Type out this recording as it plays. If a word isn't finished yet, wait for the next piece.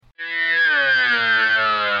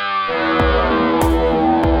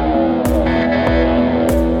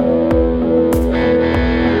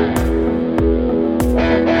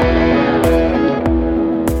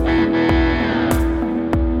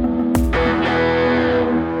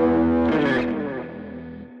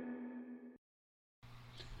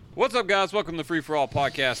What's up, guys? Welcome to the Free For All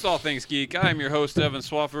podcast, All Things Geek. I am your host, Evan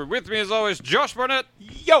Swafford. With me, as always, Josh Barnett.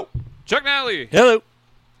 Yo! Chuck Nally. Hello.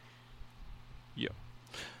 Yo.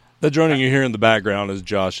 The droning you hear in the background is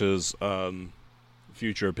Josh's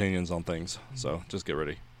future opinions on things. So just get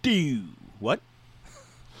ready. What?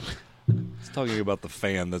 He's talking about the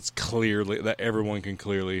fan that everyone can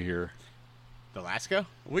clearly hear. The Lasco?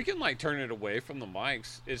 We can, turn it away from the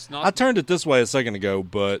mics. It's not... I turned it this way a second ago,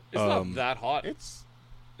 but It's not that hot.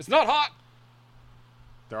 It's not hot!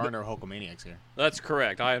 There are no Hulkamaniacs here. That's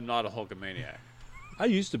correct. I am not a Hulkamaniac. I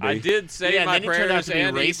used to be. I did say and my then he turned out prayers to be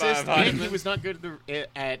and eat my racist, and he vitamins. was not good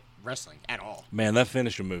at wrestling at all. Man, that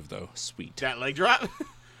finisher move, though. Sweet. That leg drop?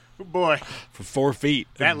 Oh, boy. For 4 feet.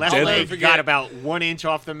 That left Deadlift. leg forget- got about 1 inch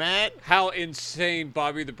off the mat. How insane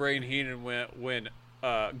Bobby the Brain Heenan went when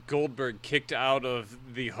Goldberg kicked out of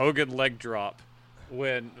the Hogan leg drop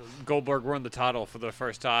when Goldberg won the title for the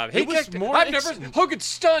first time. It was more Hogan's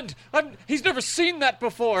stunned. He's never seen that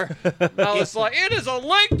before. Now it's like, it is a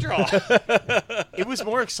leg drop. It was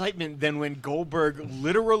more excitement than when Goldberg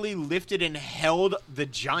literally lifted and held the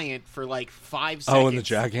Giant for 5 seconds. Oh, and the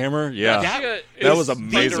jackhammer? Yeah. Shit That is was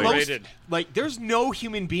amazing. underrated. There's no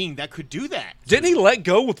human being that could do that. Didn't he let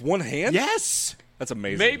go with one hand? Yes! That's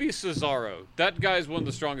amazing. Maybe Cesaro. That guy's one of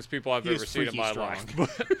the strongest people I've He ever is seen in freaky my strong.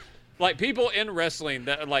 life. But, people in wrestling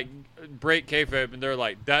that break kayfabe and they're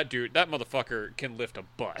like, that dude, that motherfucker can lift a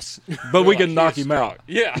bus. But we They're can like, knock "He's him out."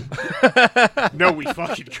 strong." Yeah. No, we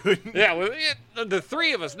fucking couldn't. Yeah, well, the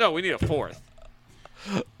three of us. No, we need a fourth.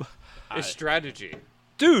 It's strategy.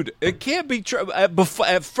 Dude, it can't be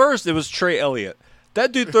at first, it was Trey Elliott.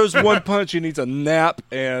 That dude throws one punch, he needs a nap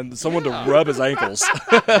and someone to rub his ankles.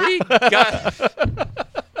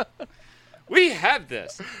 We have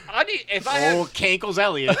this. Old Cankles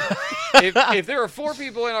Elliott. If there are 4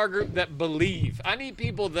 people in our group that believe, I need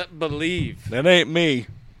people that believe. That ain't me.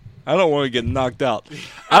 I don't want to get knocked out.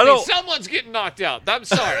 I mean, someone's getting knocked out. I'm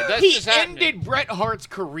sorry. That's He just happening. ended Bret Hart's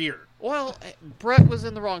career. Well, Brett was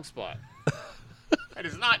in the wrong spot. That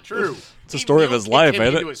is not true. It's a story of his life, ain't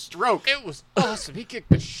it? Into a stroke. It was awesome. He kicked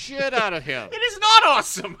the shit out of him. It is not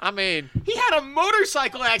awesome. I mean, He had a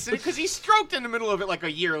motorcycle accident because he stroked in the middle of it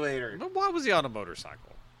a year later. but why was he on a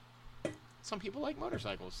motorcycle? Some people like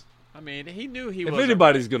motorcycles. I mean, he knew he If was.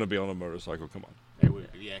 anybody's going to be on a motorcycle, come on. It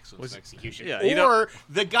would be excellent execution. yeah, you or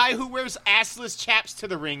the guy who wears assless chaps to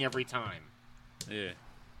the ring every time. Yeah.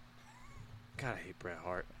 God, I hate Bret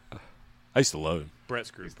Hart. I used to love him. Brett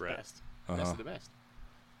screwed He's the Brett. best. Best of the best.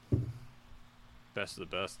 Best of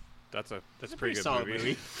the best. That's a It's a pretty good solid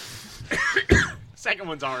movie. Second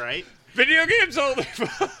one's all right. Video games only,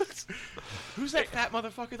 folks. Who's that fat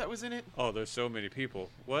motherfucker that was in it? Oh, there's so many people.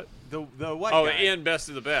 What? The white Oh, guy. Ian, best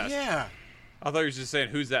of the best. Yeah. I thought he was just saying,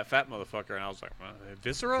 who's that fat motherfucker? And I was like,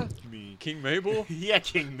 Viscera? King Mabel? Yeah,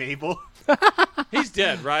 King Mabel. He's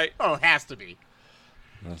dead, right? Oh, has to be.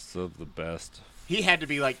 That's of the best He had to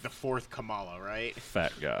be the 4th Kamala, right?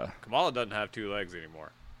 fat guy. Kamala doesn't have 2 legs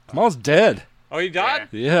anymore. Kamala's dead. Oh, he died?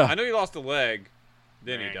 Yeah. I knew he lost a leg.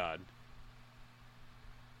 Then he Right. died.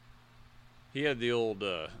 He had the old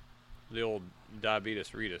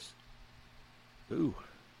diabetes Ritus. Ooh.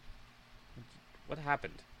 What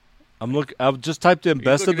happened? I've just typed in Are you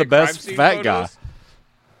best of looking the at crime best scene fat guy. photos?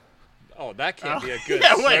 Oh, that can't be a good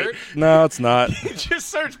Yeah, wait. search. No, it's not. Just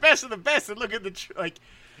search best of the best and look at the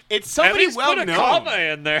it's At somebody least well put a known. comma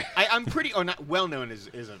in there. I'm pretty. Oh, not well known is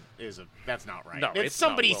a that's not right. No, it's it's not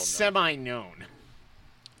somebody well known. semi-known.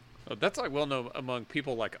 Oh, that's well known among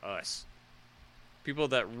people like us. People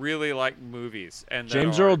that really like movies and that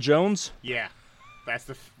James are- Earl Jones? Yeah, that's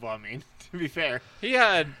the. Well, I mean, to be fair, He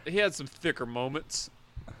had some thicker moments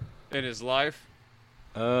in his life.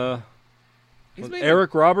 He's made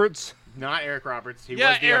Eric Roberts? not Eric Roberts. He yeah,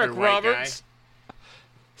 was the Eric other white Roberts.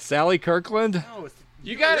 Sally Kirkland? Guy. No,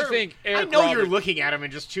 You got to you're- think I Eric know you're Roberts. looking at him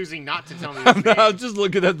and just choosing not to tell me. I'm His name. just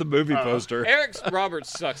looking at the movie poster. Eric Roberts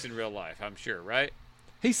sucks in real life, I'm sure, right?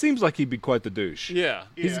 He seems like he'd be quite the douche. Yeah.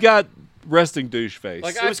 He's Yeah. got resting douche face.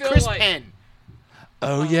 Like, It I was feel Chris like- Penn,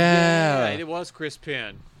 oh, Yeah, yeah. it was Chris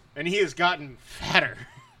Penn. and he has gotten fatter.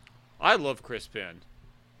 I love Chris Penn.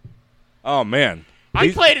 Oh, man. I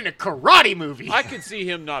He's- played in a karate movie. I could see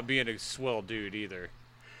him not being a swell dude either.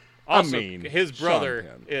 I Also, mean, his Sean brother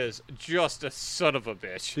Penn. is just a son of a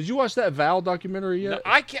bitch. Did you watch that Val documentary yet? No,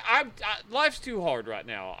 I can't. Life's too hard right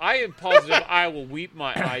now. I am positive I will weep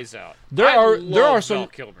my eyes out. There I are love some Val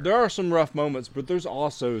Kilmer. there are some rough moments, but there's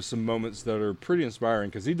also some moments that are pretty inspiring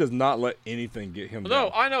because he does not let anything get him No,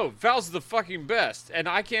 down. I know Val's the fucking best, and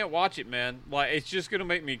I can't watch it, man. Like, it's just gonna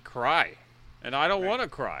make me cry, and I don't want to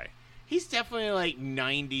cry. He's definitely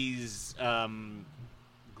 90s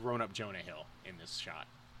grown-up Jonah Hill in this shot.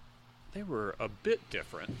 They were a bit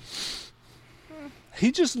different.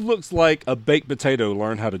 He just looks like a baked potato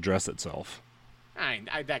learned how to dress itself.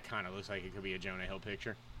 That kind of looks like it could be a Jonah Hill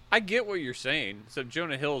picture. I get what you're saying, except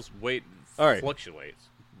Jonah Hill's weight All right. fluctuates.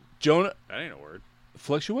 Jonah That ain't a word.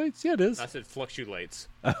 fluctuates? Yeah, it is. I said fluctuates.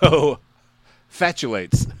 Oh,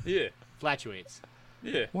 fatulates. Yeah. Flatulates.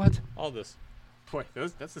 Yeah. What? All this. Boy,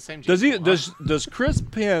 that's the same. Does he? gene pool, huh? Does Chris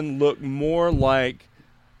Penn look more like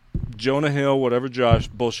Jonah Hill, whatever Josh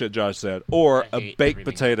said, or I a hate baked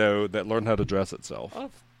everything. potato that learned how to dress itself?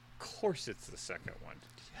 Of course it's the second one.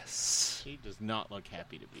 He does not look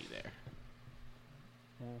happy to be there.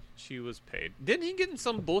 Well, she was paid. Didn't he get in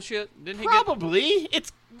some bullshit? Didn't he Probably.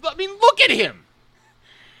 I mean, look at him.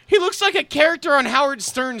 He looks like a character on Howard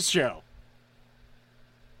Stern's show.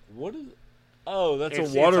 What is? Oh, that's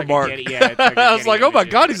It's a like watermark. Getty- yeah, it's like a I was Getty like, oh my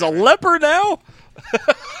Images god, or he's a whatever. leper now.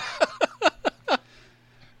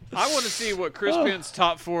 I want to see what Chris Penn's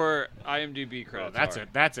top 4 IMDb Oh, credits that's are.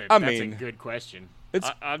 that's I a mean- good question. It's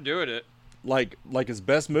I'm doing it. like his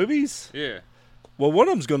best movies. Yeah. Well, one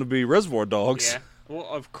of them's going to be Reservoir Dogs. Yeah, Well,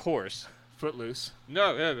 of course. Footloose.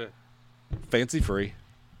 No, yeah. Fancy free.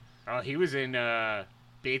 Oh, he was in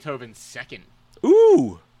Beethoven's Second.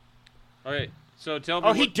 Ooh. All right. So tell me.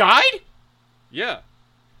 Oh, he died? Yeah.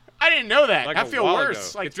 I didn't know that. Like I a feel while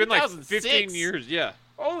worse. ago. Like It's been like 2006. 15 years. Yeah.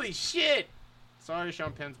 Holy shit! Sorry,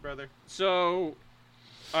 Sean Penn's brother. So,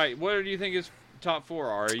 all right. What do you think his top 4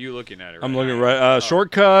 are? Are you looking at it? I'm right looking now? right.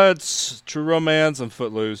 Shortcuts, True Romance, and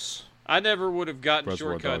Footloose. I never would have gotten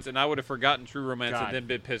Reservoir Shortcuts, Dogs. and I would have forgotten True Romance God. and then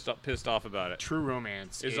been pissed off about it. True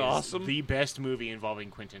Romance Is is awesome. the best movie involving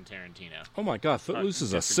Quentin Tarantino. Oh my god, Footloose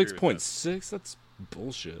is a disagree with that. 6.6. That's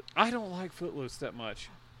bullshit. I don't like Footloose that much.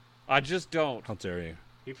 I just don't. How dare you?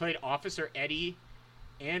 He played Officer Eddie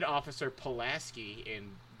and Officer Pulaski in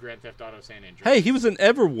Grand Theft Auto San Andreas. Hey, he was in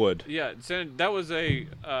Everwood. Yeah, that was a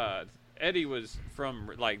Eddie was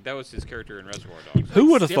from that was his character in Reservoir Dogs.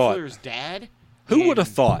 Who would have thought? Stifler's dad. Who would have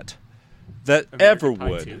in thought that American Pie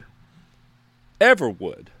Everwood? 2.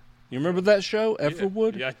 Everwood. You remember that show,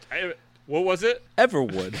 Everwood? Yeah. What was it?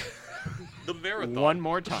 Everwood. The marathon. One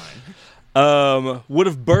more time. Would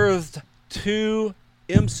have birthed 2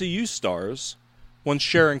 MCU stars, one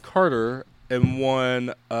Sharon Carter and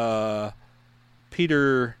one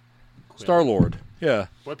Peter Star-Lord. Yeah.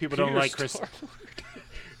 What people don't Peter like, Chris. Star-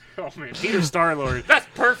 Oh man, Peter Star-Lord. That's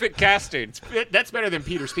perfect casting. That's better than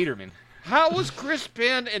Peter Speederman. How was Chris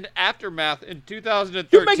Penn in Aftermath in 2013?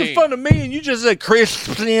 You're making fun of me, and you just said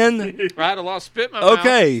Christian. I had a lot of spit in my mouth.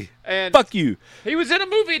 Okay. And Fuck you. he was in a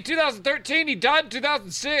movie in 2013. He died in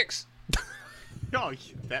 2006. Oh,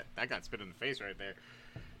 that got spit in the face right there.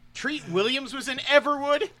 Treat Williams was in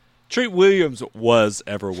Everwood. Treat Williams was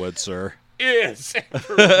Everwood, sir. Is.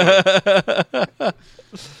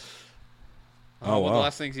 Oh, One of the wow.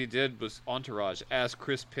 last things he did was Entourage as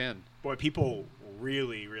Chris Penn. Boy, people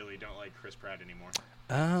really, really don't like Chris Pratt anymore.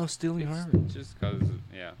 Oh, Stealing Harvey. Just because,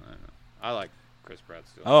 yeah, I don't know. I like Chris Pratt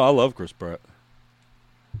still. Oh, I love Chris Pratt.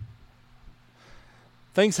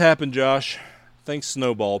 Things happen, Josh. Things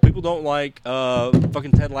snowball. People don't like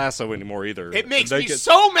fucking Ted Lasso anymore either. It makes They me can-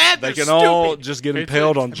 so mad. They They're can all stupid. just get It's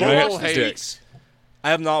impaled a on bull giant hate. sticks. I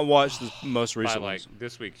have not watched the most By recent like ones.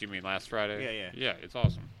 this week, you mean last Friday? Yeah. Yeah, it's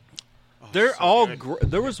awesome. They're so all. good.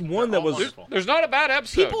 There was one They're that all was. wonderful. There's not a bad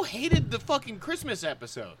episode. People hated the fucking Christmas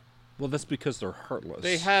episode. Well, that's because they're heartless.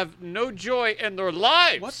 They have no joy in their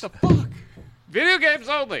lives. What the fuck? Video games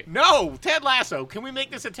only. No, Ted Lasso. Can we make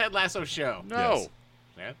this a Ted Lasso show? No. Yes.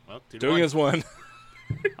 Yeah, well, Doing as one.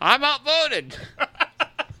 I'm outvoted.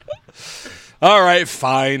 All right,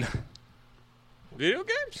 fine. Video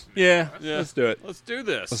games? Yeah, Yeah. let's do it. Let's do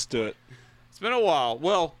this. Let's do it. It's been a while.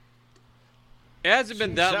 Well, it hasn't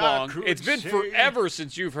been that Since I long. could It's been say- forever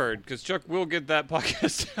since you've heard, because Chuck will get that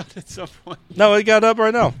podcast out at some point. No, it got up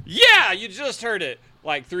right now. Yeah, you just heard it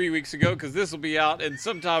like 3 weeks ago, because this will be out in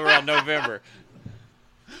sometime around November.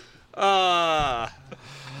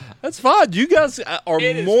 That's fine. You guys are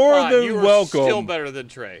It is more fine. than You are welcome Still better than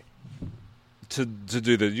Trey. to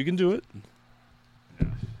do that. You can do it.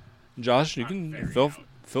 Josh, you can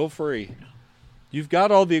feel free. You've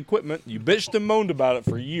got all the equipment. You bitched and moaned about it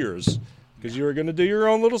for years because you were going to do your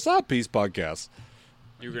own little side piece podcast.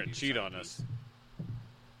 You were gonna cheat on us.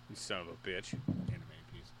 You son of a bitch. Are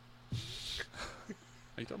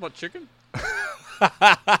you talking about chicken?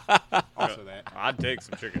 Also that. I'd take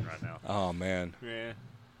some chicken right now. Oh man, Yeah.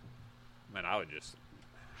 Man, I would just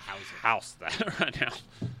How's it? house that right now.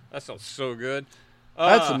 That sounds so good.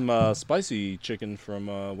 I had some spicy chicken from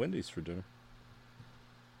Wendy's for dinner,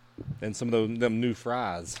 and some of them new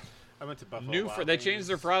fries. I went to Buffalo. New Wild they Wings. changed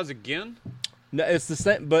their fries again. No, it's the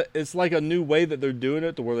same, but it's like a new way that they're doing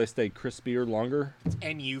it to where they stay crispier longer.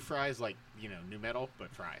 NU fries, like, new metal, but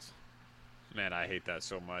fries. Man, I hate that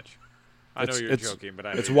so much. I know you're joking, but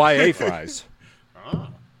it's hate YA fries. Oh.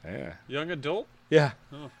 Yeah. it. Young adult? Yeah.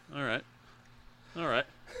 Oh, all right. All right.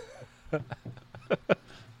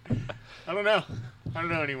 I don't know. I don't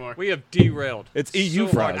know anymore. We have derailed. It's EU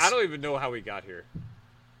so hard. fries. I don't even know how we got here.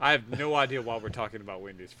 I have no idea why we're talking about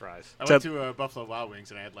Wendy's fries. I went to Buffalo Wild Wings,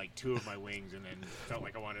 and I had like 2 of my wings, and then felt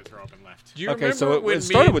like I wanted to throw up and left. Do you Okay, remember so it when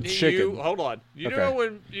started me with and chicken. You, hold on. You Okay.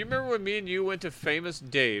 remember when me and you went to Famous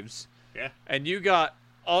Dave's Yeah. and you got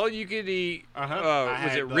all you could eat? Uh-huh. Was I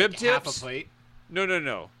had, it like, rib half tips? a plate,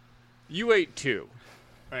 No. You ate 2.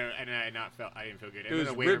 and I didn't feel good. It And then was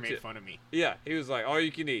the waiter rib made tip. fun of me. Yeah, he was like, all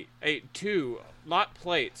you can eat. Ate 2, not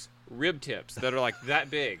plates, rib tips that are like that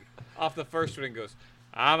big off the first one and goes,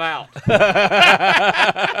 I'm out. The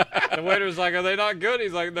waiter was like, are they not good?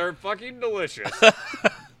 He's like, they're fucking delicious.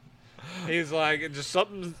 He's like, just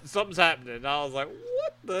something's happening. And I was like,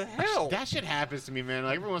 what the hell? That shit happens to me, man.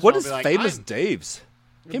 Like every once What in a is while, I'll be like, Famous Dave's?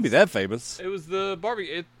 Can't be that famous. It was the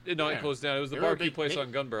barbecue. It Yeah. closed down. It was the They were barbecue big- place they-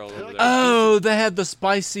 on Gun Barrel over there. Oh, they had the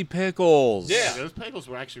spicy pickles. Yeah. Those pickles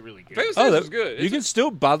were actually really good. Famous Oh, Dave's that was good. You It's can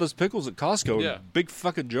still buy those pickles at Costco Yeah. in big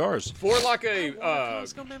fucking jars. for like I a want a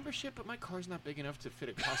Costco membership, but my car's not big enough to fit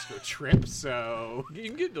a Costco trip, so you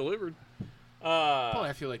can get delivered.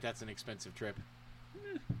 I feel like that's an expensive trip.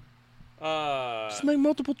 Just make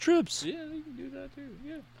multiple trips. Yeah, you can do that too.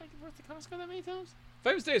 Yeah. Like worth the Costco that many times?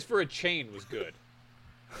 Famous Dave's for a chain was good.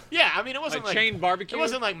 Yeah, I mean it wasn't Like like chain barbecue. It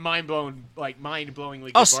wasn't like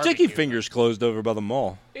mind-blowingly. Oh, good Sticky barbecue, Fingers closed over by the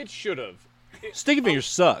mall. It should have. Sticky Fingers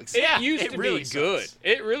sucks. It Yeah, used it to really be sucks. good.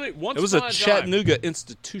 It really once It was upon a time, Chattanooga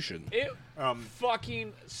institution. It but,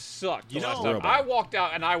 fucking sucked. The You last know- time. I walked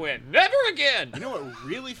out and I went, never again. you know what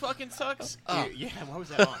really fucking sucks? Yeah, what was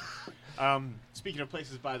that on? Speaking of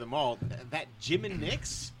places by the mall, that Jim and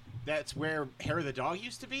Nick's. That's where Hair of the Dog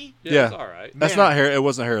used to be. Yeah, it's all right. That's Man. not hair. It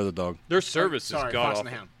wasn't hair of the dog. Their service Sorry, is god Fox awful. and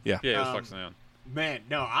the Hound. Yeah. Yeah, it was Um, Fox and the Hound. Man,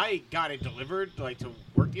 no, I got it delivered like to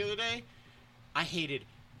work the other day. I hated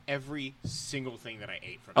every single thing that I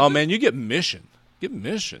ate from. Oh it. man, you get Mission. Get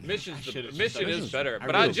Mission. Mission I should've just Mission done is Mission. better, I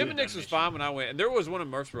but really Jim should've and Nick's done was Mission. fine when I went. And there was one in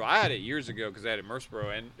Murfreesboro. I had it years ago because I had it in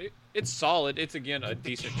Murfreesboro, and it's solid. It's again a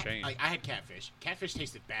decent chain. I had catfish. Catfish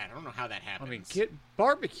tasted bad. I don't know how that I happened. mean, get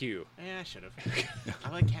barbecue. I should have. I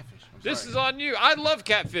like catfish. I'm This sorry. is on you. I love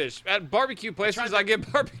catfish at barbecue places. I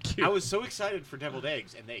get barbecue. I was so excited for deviled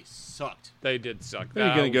eggs, and they sucked. They did suck. You're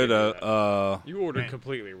gonna go to You ordered Man.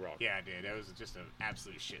 completely wrong. Yeah, I did. That was just an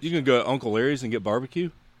absolute shit. you can go to Uncle Larry's and get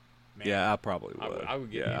barbecue. Man. Yeah, I probably I would. would, I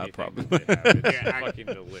would get yeah, I anything probably that they have. It's Yeah, I- fucking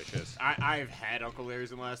delicious. I've had Uncle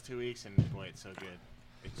Larry's in the last 2 weeks, and boy, it's so good.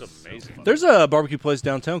 It's so amazing. fucking There's a barbecue place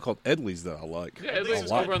downtown called Edley's that I like. Yeah, At at least least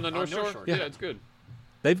it's it's over good. on the On North North Shore. Shore, Yeah, yeah. it's good.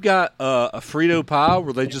 They've got a Frito pie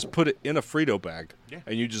where they just put it in a Frito bag, Yeah.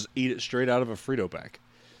 and you just eat it straight out of a Frito bag.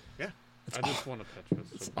 Yeah. I just want a Petra.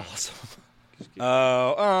 It's so bad. Awesome. Just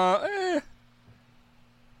get-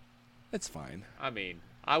 It's fine. I mean,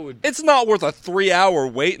 I would. It's not worth a 3-hour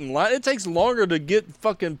wait in line. It takes longer to get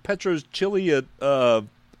fucking Petro's chili at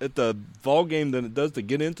the Vol game than it does to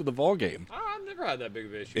get into the Vol game I've never had that big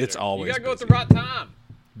of an issue. It's there. always You gotta go at the busy. right time,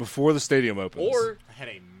 before the stadium opens. or I had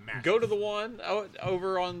a massive. go to the one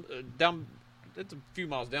over on down. It's a few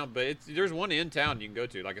miles down, but there's one in town you can go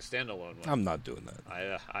to, like a standalone one. I'm not doing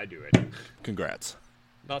that. I do it. Congrats.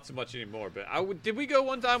 Not so much anymore, but did we go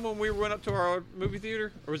one time when we went up to our movie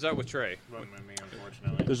theater, or was that with Trey? Wasn't with me,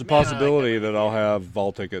 unfortunately. There's a Man, I like possibility that that I'll have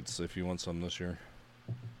Vol tickets if you want some this year.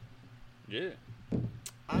 Yeah.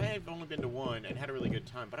 I've only been to one and had a really good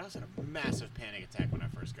time, but I was in a massive panic attack when I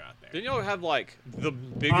first got there. Didn't y'all have like the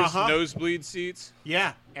biggest Uh-huh. nosebleed seats?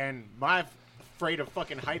 Yeah, and my afraid of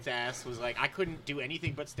fucking heights ass was like I couldn't do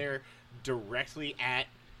anything but stare directly at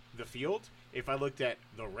the field. If I looked at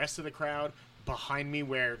the rest of the crowd behind me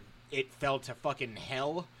where it fell to fucking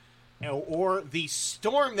hell, or the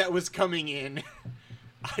storm that was coming in,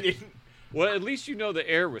 I didn't. Well, at least you know the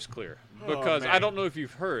air was clear. Oh, Because I man. don't know if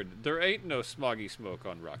you've heard, there ain't no smoggy smoke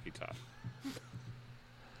on Rocky Top.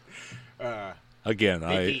 Again,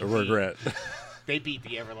 I beat me. regret. They beat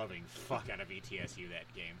the ever-loving fuck out of ETSU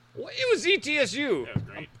that game. Well, it was ETSU. That was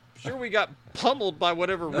great. Sure, we got pummeled by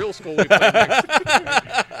whatever real school we played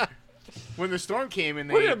next. When the storm came and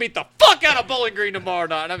We're they gonna beat the fuck out of Bowling Green tomorrow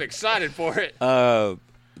night, and I'm excited for it.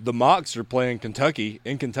 The Mocs are playing Kentucky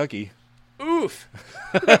in Kentucky. Oof.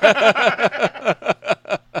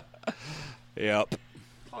 Yep.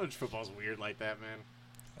 college football's weird like that, man.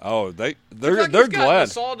 Oh, they're Kentucky's got a glad.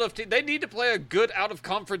 solid enough team. They need to play a good out of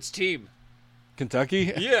conference team.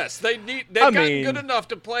 Kentucky? Yes, they've I gotten mean, good enough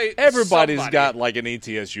to play. Everybody's somebody. got like an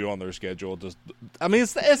ETSU on their schedule. Just, I mean,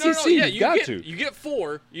 it's the SEC. Yeah, you got to. You get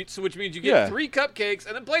 4, so which means you get Yeah. 3 cupcakes,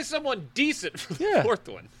 and then play someone decent for the Yeah.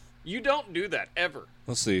 4th one. You don't do that ever.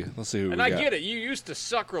 Let's see who And we I got. get it. You used to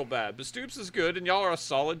suck real bad, but Stoops is good, and y'all are a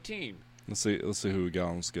solid team. Let's see who we got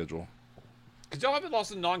on the schedule. Because y'all haven't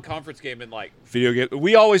lost a non-conference game in like, Video game.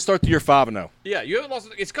 We always start the year 5-0. yeah, you haven't lost.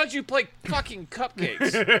 It's because you play fucking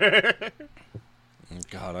cupcakes. Oh,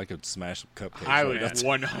 God, I could smash some cupcakes. I right would now.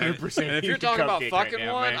 100%. And if you're eat a talking about cupcake fucking right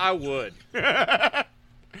now, one, man. I would.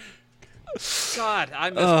 God, I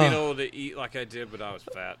miss being able to eat like I did when I was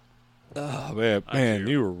fat. Oh man,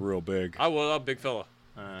 do. you were real big. I'm a big fella.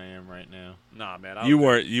 I am right now. Nah, man. I You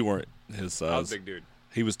was weren't his big. I was size. a big dude.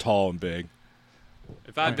 He was tall and big.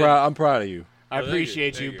 If I'd I'm been, proud of you. I Well, thank you,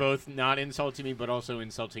 appreciate thank you you. both not insulting me, but also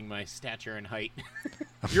insulting my stature and height.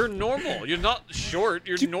 you're normal. You're not short.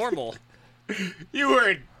 You're normal. You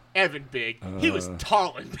were Evan big. He was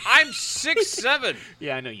tall and big. I'm 6'7".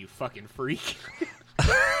 Yeah, I know, you fucking freak.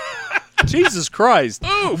 Jesus Christ!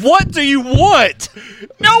 What do you want?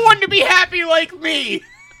 No one to be happy like me.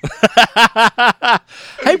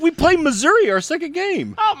 Hey, we played Missouri our second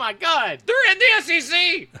game. Oh my god. They're in the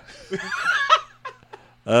SEC.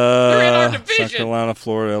 in our division. South Carolina,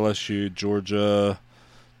 Florida, LSU, Georgia,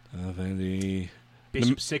 Vandy,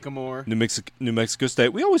 Bishop Sycamore. New Mexico State.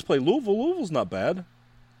 We always play Louisville. Louisville's not bad.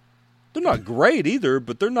 They're not great either,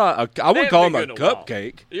 but they're not. I wouldn't haven't call been them a good in a while.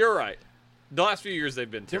 cupcake. You're right. The last few years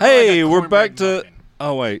they've been They're terrible. more like Hey, a we're back cornbread to. muffin.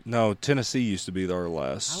 Oh wait, no. Tennessee used to be our I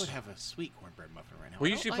last. would have a sweet cornbread muffin right now. We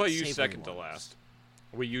I don't usually like play you savory second to ones. last.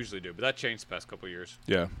 We usually do, but that changed the past couple of years.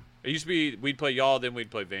 Yeah. It used to be we'd play y'all, then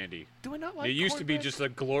we'd play Vandy. Do I not like It used to be cornbread? just a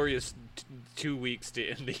glorious 2 weeks to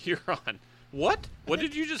end the year on. What? What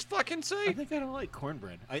did you just fucking I say? think I don't like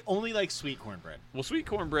cornbread. I only like sweet cornbread. Well, sweet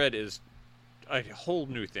cornbread is a whole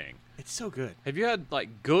new thing. It's so good. Have you had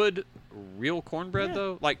like good real cornbread Yeah.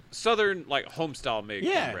 though? Like southern, like home style made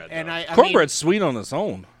Yeah, cornbread. and though. I Cornbread's sweet on its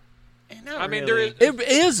own. I mean, there is It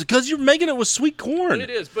is because you're making it with sweet corn. it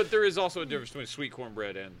is, but there is also a difference between sweet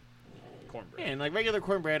cornbread and cornbread. Yeah, and like regular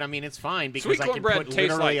cornbread, I mean, it's fine because Sweet I can cornbread put tastes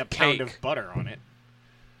literally like a pound cake. of butter on it.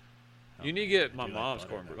 You need to get my do like mom's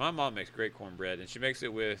butter, cornbread. though. My mom makes great cornbread, and she makes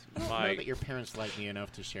it with I don't know my. that your parents like me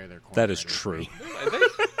enough to share their cornbread. That is with true. me.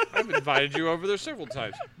 I've invited you over there several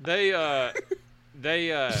times. They have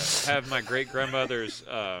my great grandmother's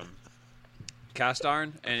cast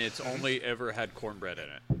iron, and it's only ever had cornbread in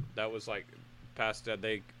it. That was like past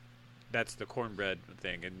that's the cornbread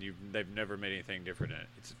thing, and they've never made anything different in it.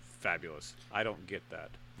 It's fabulous. I don't get that.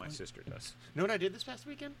 My sister does. Know what I did this past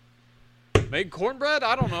weekend? Made cornbread?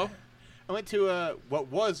 I don't know. I went to what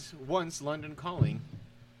was once London Calling.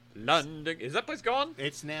 London, is that place gone?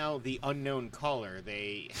 It's now the Unknown Caller.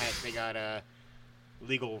 They got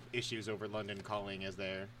legal issues over London Calling as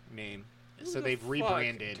their name, so Who the they've fuck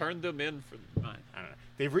rebranded. Turned them in for mine. I don't know.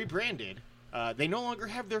 They've rebranded. They no longer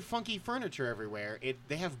have their funky furniture everywhere.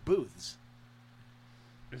 They have booths.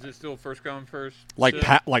 Is it still first come first? Like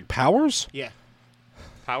served? like Powers? Yeah.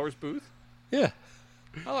 Powers booth? Yeah.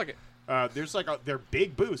 I like it. There's they're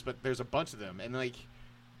big booths, but there's a bunch of them, and like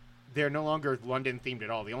they're no longer London themed at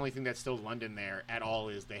all. The only thing that's still London there at all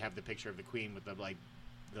is they have the picture of the Queen with the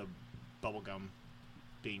bubble gum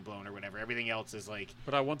being blown or whatever. Everything else is like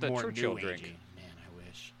But I want that more Churchill new drink. agey. Man, I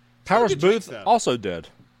wish. Powers good drinks, booth though. also dead.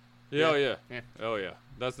 Yeah, oh yeah. Yeah. Oh yeah.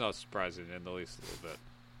 That's not surprising in the least a little bit.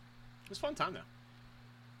 It was a fun time though.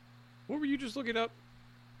 What were you just looking up?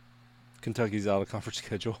 Kentucky's out of conference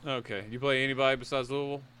schedule. Okay. You play anybody besides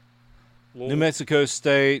Louisville? New Mexico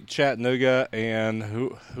State, Chattanooga, and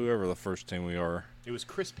whoever the first team we are. It was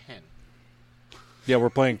Chris Penn. Yeah, we're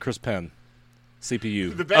playing Chris Penn.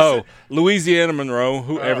 CPU. The best- Oh, Louisiana Monroe,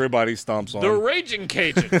 who everybody stomps on. The Raging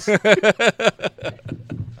Cajuns.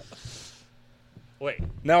 Wait.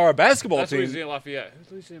 Now our basketball That's team, Louisiana Lafayette.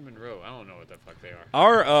 Who's Louisiana Monroe? I don't know what the fuck they are.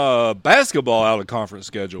 our basketball out of conference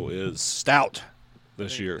schedule is stout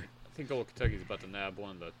this year. I think Old Kentucky's about to nab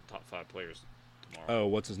one of the top 5 players tomorrow Oh,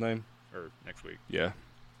 what's his name? or next week. Yeah,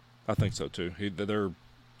 I think so too. They're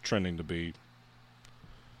trending to be.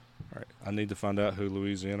 All right, I need to find out who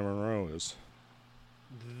Louisiana Monroe is.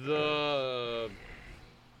 The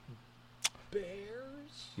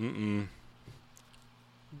Bears. Mm-mm.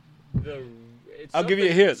 I'll give you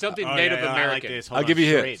a hint. Something Oh, Native yeah, I like American. this. I'll Hold give on, you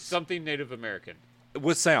a hint. charades. Something Native American.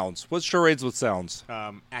 With sounds. What's charades with sounds?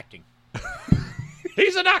 Acting.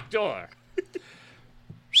 He's an actor.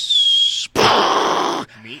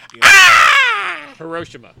 Meat.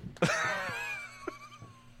 Hiroshima.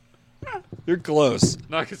 You're close.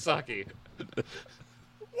 Nagasaki.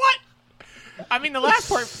 What? I mean, the last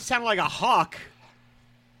part sounded like a hawk.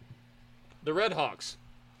 The Red Hawks.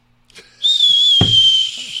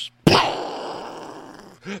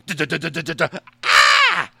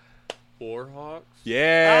 Or Hawks.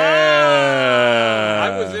 Yeah.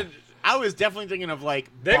 I was definitely thinking of like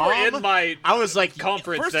They bomb. were in my I was like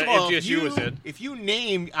conference first that of all, FGSU was in. If you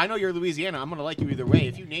name, I know you're Louisiana. I'm gonna like you either way.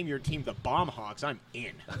 If you name your team the Bomb Hawks, I'm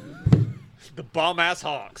in. The bomb-ass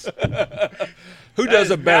Hawks. Who does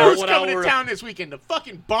is it better? Who's When coming I to were- town this weekend? The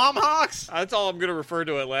fucking Bomb Hawks. That's all I'm going to refer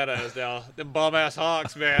to Atlanta as now. Them bomb-ass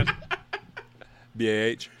Hawks, man.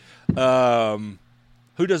 BAH.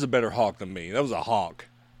 Who does a better hawk than me? That was a hawk.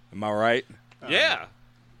 Am I right? Yeah.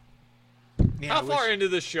 Yeah, How I far wish- into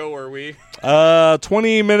this show are we?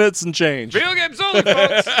 20 minutes and change. Video games only,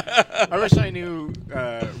 folks. I wish I knew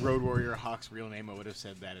Road Warrior Hawk's real name. I would have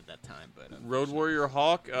said that at that time. But Road Warrior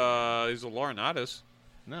Hawk. He's a Laurinaitis.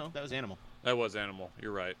 no, that was Animal. That was Animal.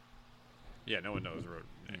 You're right. Yeah, no one knows Road.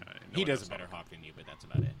 Yeah, no He one does knows a better Hawk. hawk than you, but that's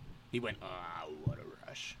about it. He went, what a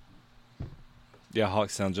rush. Yeah,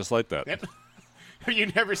 hawks sound just like that. Yep. Have you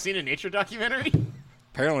never seen a nature documentary?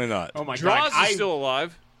 Apparently not. Oh my Draws god! is still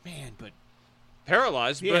alive. Man, but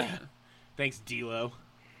Paralyzed, yeah. but Thanks, D-Lo.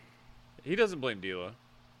 he doesn't blame Dila.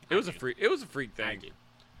 It was a freak. It was a freak I thing. do.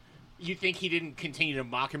 You think he didn't continue to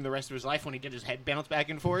mock him the rest of his life when he did his head bounce back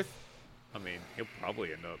and forth? I mean, he'll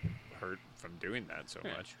probably end up hurt from doing that so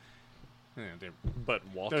Yeah. much. Yeah, But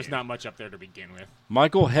walking. there's not much up there to begin with.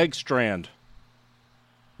 Michael Hegstrand.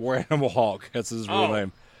 War Animal Hawk. That's his real Oh.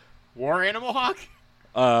 name. War Animal Hawk?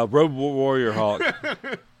 Road Warrior Hawk.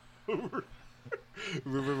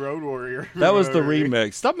 Road Warrior. That was the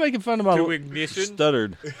remix. Stop making fun of my To Ignition?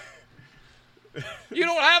 stuttered. You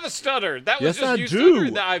don't have a stutter. That was Yes, just I you do.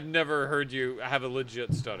 stuttering. I've never heard you have a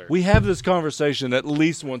legit stutter. We have this conversation at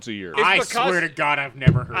least once a year. I because- swear to God, I've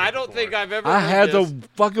never heard I it don't before. think I've ever. I heard had this. to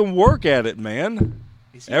fucking work at it, man.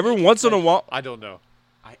 Is he Every making once in a fun- while. I don't know.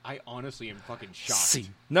 I honestly am fucking shocked.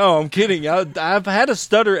 No, I'm kidding. I've had a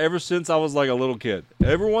stutter ever since I was like a little kid.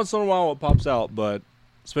 Every once in a while it pops out, but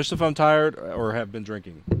especially if I'm tired or have been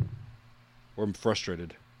drinking or I'm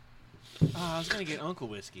frustrated. Oh, I was going to get Uncle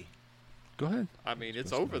Whiskey. Go ahead. I mean,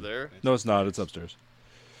 it's over there. No, it's not. It's upstairs.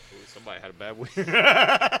 Ooh, somebody had a bad week.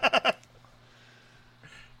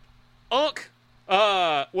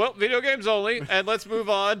 Well, video games only, and let's move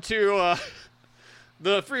on to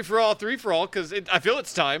the free-for-all, three-for-all, because I feel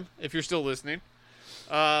it's time, if you're still listening.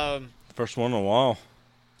 First one in a while.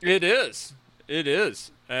 It is. It is.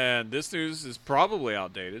 And this news is probably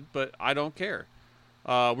outdated, but I don't care.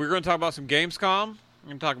 We're going to talk about some Gamescom. We're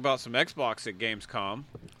going to talk about some Xbox at Gamescom.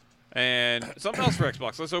 And something else for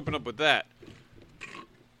Xbox. Let's open up with that.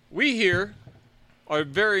 We here are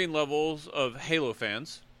varying levels of Halo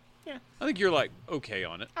fans. Yeah. I think you're like okay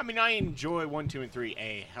on it. I mean, I enjoy 1, 2, and 3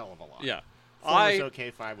 a hell of a lot. Yeah. 4 was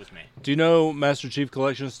okay, 5 was meh. Do you know Master Chief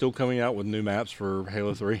Collection is still coming out with new maps for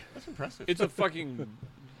Halo 3? That's impressive. It's a fucking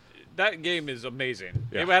that game is amazing.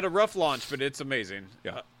 Yeah. It had a rough launch, but it's amazing.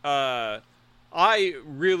 Yeah. I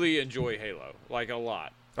really enjoy Halo, like a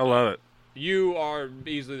lot. I love it. You are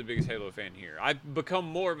easily the biggest Halo fan here. I've become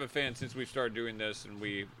more of a fan since we've started doing this and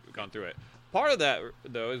we've gone through it. Part of that,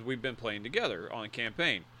 though, is we've been playing together on a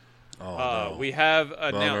campaign. Oh, no. We have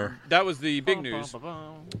now. Bummer. That was the big news.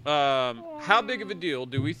 Bum. How big of a deal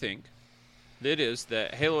do we think it is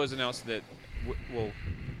that Halo has announced that? Well,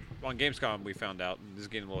 on Gamescom we found out. And this is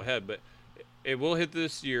getting a little ahead, but it will hit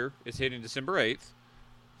this year. It's hitting December 8th.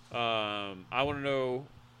 I want to know,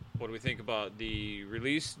 what do we think about the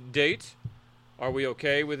release date? Are we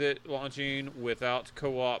okay with it launching without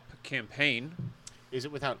co-op campaign? Is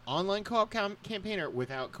it without online co-op campaign or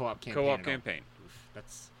without co-op campaign? Co-op at all? campaign. Oof,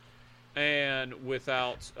 that's And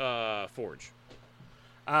without Forge.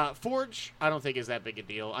 Forge. I don't think is that big a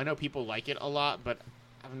deal. I know people like it a lot, but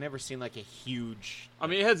I've never seen like a huge. I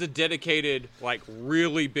mean, it has a dedicated, like,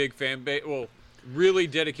 really big fan base. Well, really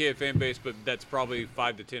dedicated fan base, but that's probably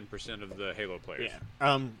 5 to 10% of the Halo players.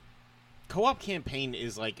 Yeah. Co-op campaign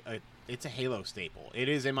is like it's a Halo staple. It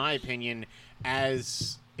is, in my opinion,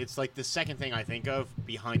 it's like the second thing I think of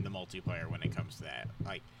behind the multiplayer when it comes to that.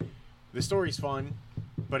 Like, the story's fun,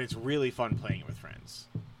 but it's really fun playing it with friends.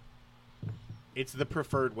 It's the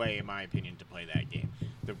preferred way, in my opinion, to play that game.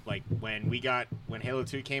 When Halo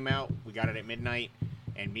 2 came out, we got it at midnight,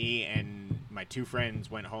 and me and my 2 friends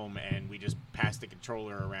went home and we just passed the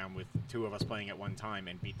controller around with 2 of us playing at one time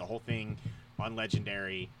and beat the whole thing on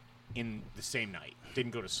Legendary in the same night.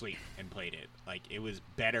 Didn't go to sleep and played it. Like, it was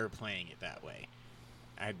better playing it that way.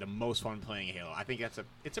 I had the most fun playing Halo. I think it's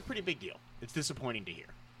a pretty big deal. It's disappointing to hear.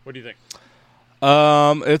 What do you think?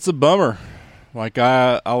 It's a bummer. Like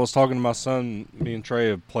I was talking to my son. Me and Trey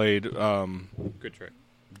have played Good trade.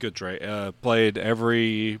 Good trade. Played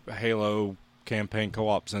every Halo campaign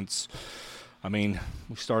co-op since, I mean,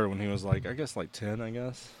 we started when he was like 10, I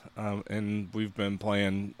guess. And we've been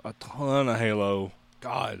playing a ton of Halo,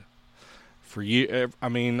 God, for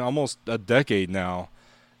almost a decade now.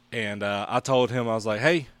 And I told him, I was like,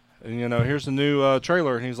 hey, here's the new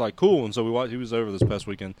trailer. And he's like, cool. And so we watched. He was over this past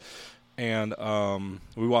weekend. And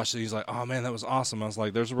we watched it. He's like, oh, man, that was awesome. I was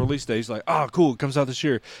like, there's a release date. He's like, oh, cool. It comes out this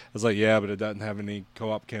year. I was like, yeah, but it doesn't have any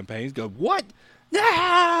co-op campaigns. Go, what?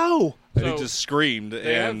 No! And he So, just screamed.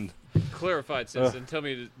 They And have clarified since, and tell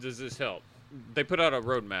me, does this help? They put out a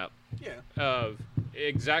roadmap Yeah. of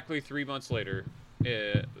exactly 3 months later,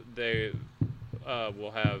 they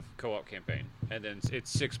will have co-op campaign, and then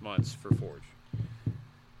it's 6 months for Forge.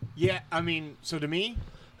 Yeah, I mean, so to me,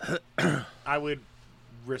 I would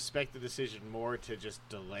respect the decision more to just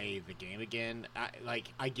delay the game again.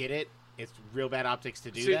 I get it. It's real bad optics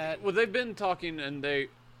to do that. Well, they've been talking, and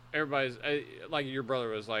everybody's like your brother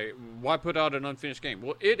was like, why put out an unfinished game?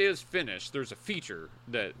 Well, it is finished. There's a feature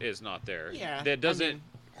that is not there. Yeah, that doesn't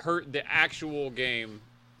hurt the actual game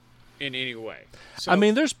in any way. So, I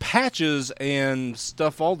mean, there's patches and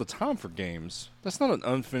stuff all the time for games. That's not an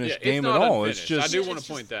unfinished it's game not at all. unfinished. It's just I do want it's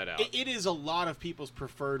to point just- that out. It is a lot of people's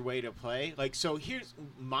preferred way to play. Like, so here's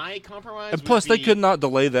my compromise. And would plus, they be- could not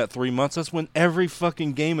delay that 3 months. That's when every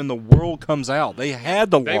fucking game in the world comes out. They had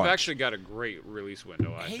to They've launch. actually got a great release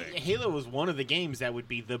window, I think. Halo was one of the games that would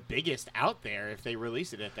be the biggest out there if they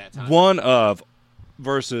released it at that time. One of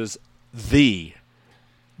versus the.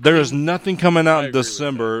 There is nothing coming I out in agree with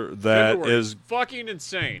December that February is fucking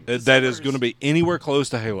insane. that is going to be anywhere close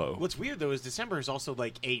to Halo. What's weird though is December is also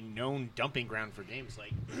like a known dumping ground for games.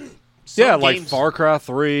 Like, Yeah, some like games, Far Cry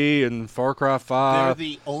 3 and Far Cry They're 5.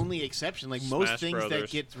 the only exception. Like most Smash things that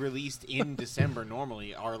Brothers. get released in December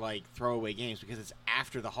normally are like throwaway games because it's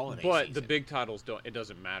after the holiday But season. the big titles don't. It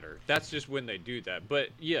doesn't matter. That's just when they do that. But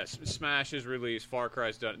yes, Smash is released. Far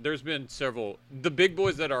Cry's done. There's been several. The big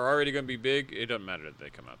boys that are already going to be big. It doesn't matter that they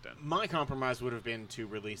come out then. My compromise would have been to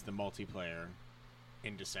release the multiplayer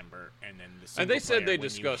in December, and then the And they single said they player, when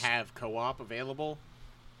discussed- you have co-op available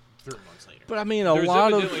 3 months later. But I mean, There's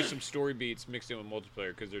lot evidently of some story beats mixed in with multiplayer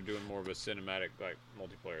because they're doing more of a cinematic like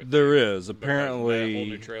multiplayer. thing. there is Because that whole new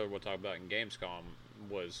apparently trailer we'll talk about in Gamescom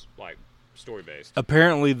was like story based. the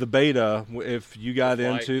beta. If you got The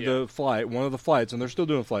flight, into yeah. the flight, one of the flights, and they're still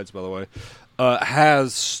doing flights by the way,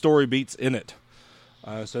 has story beats in it.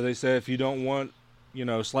 So they say if you don't want,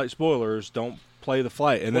 slight spoilers, don't play the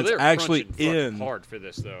flight, and Well, it's they're actually crunching fucking in. hard for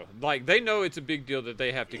this though. Like they know it's a big deal that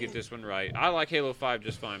they have to get this one right. I like Halo 5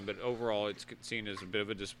 just fine, but overall it's seen as a bit of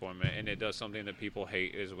a disappointment, and it does something that people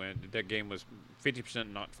hate is when that game was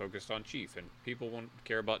 50% not focused on Chief, and people won't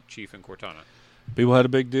care about Chief and Cortana. People had a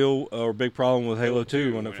big deal or big problem with Halo 2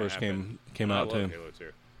 2 when it first happened. came I out love too. Halo 2.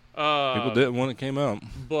 People didn't when it came out.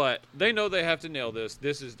 But they know they have to nail this.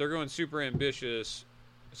 They're going super ambitious.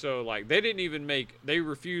 So like they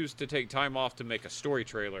refused to take time off to make a story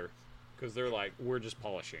trailer because they're like, we're just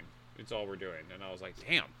polishing. It's all we're doing. And I was like,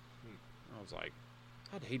 damn. I was like,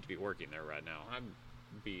 I'd hate to be working there right now. I'd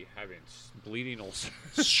be having bleeding ulcers.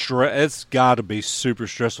 It's got to be super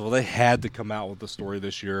stressful. They had to come out with the story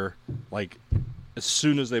this year, like as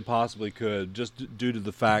soon as they possibly could, just due to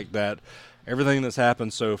the fact that everything that's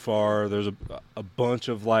happened so far. There's a bunch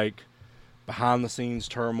of like behind the scenes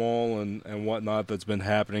turmoil and whatnot that's been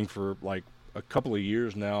happening for like a couple of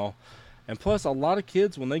years now, and plus a lot of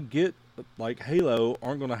kids when they get like Halo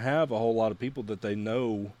aren't going to have a whole lot of people that they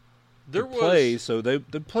know There to play, was so they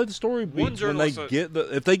play the story One beats when they journalist- get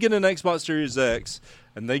if they get an Xbox Series X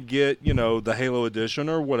and they get the Halo edition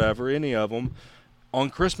or whatever, any of them on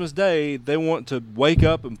Christmas Day, they want to wake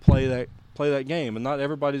up and play that game, and not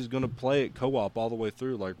everybody's going to play it co-op all the way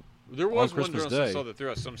through. Like there was on one Christmas journalist I Day. saw that threw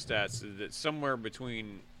out some stats that somewhere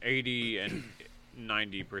between 80 and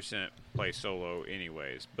 90% play solo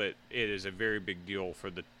anyways, but it is a very big deal for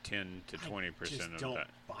the 10 to 20% I just of don't that.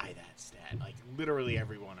 buy that stat. Like literally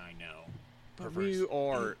everyone I know. But prefers- we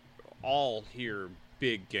are all here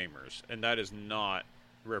big gamers, and that is not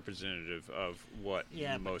representative of what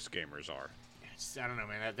Yeah, but- most gamers are. I don't know,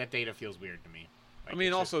 man. That data feels weird to me. Like, I mean,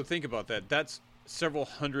 it's also think about that. That's several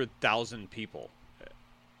 100,000 people. just-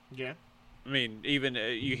 yeah. I mean, even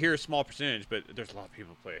you hear a small percentage, but there's a lot of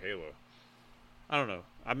people who play Halo. I don't know.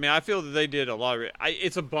 I mean, I feel that they did a lot of it.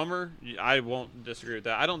 It's a bummer. I won't disagree with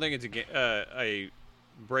that. I don't think it's a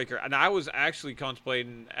breaker. And I was actually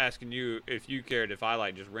contemplating asking you if you cared if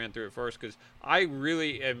I just ran through it first, because I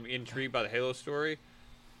really am intrigued by the Halo story.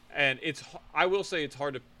 And I will say it's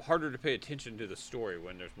harder to pay attention to the story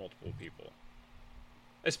when there's multiple people,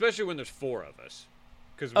 especially when there's 4 of us.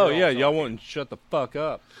 'Cause Oh we're all yeah, y'all talking. wouldn't shut the fuck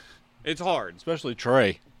up, It's hard. especially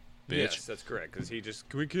Trey. Bitch. Yes, that's correct. Because he just,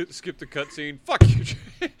 can we skip the cutscene? Fuck you,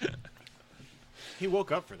 Trey. He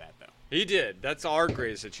woke up for that though. He did. That's our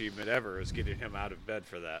greatest achievement ever, is getting him out of bed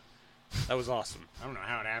for that. That was awesome. I don't know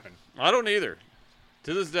how it happened. I don't either.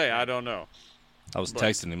 To this day, I don't know. I was But-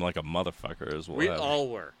 texting him like a motherfucker as well. We all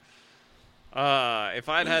were. If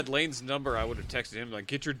I'd had Lane's number, I would have texted him, like,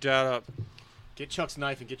 get your dad up. Get Chuck's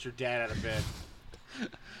knife and get your dad out of bed.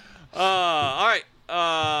 All right.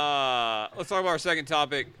 Let's talk about our second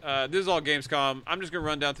topic. This is all Gamescom. I'm just going to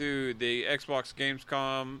run down through the Xbox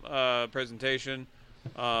Gamescom presentation.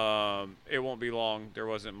 It won't be long. There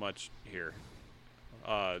wasn't much here.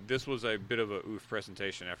 This was a bit of a oof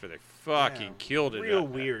presentation after they fucking Yeah, killed it. Real at-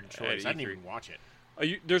 weird at choice. I didn't E3. even watch it.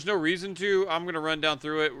 There's no reason to. I'm going to run down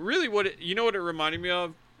through it. Really, you know what it reminded me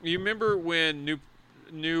of? You remember when new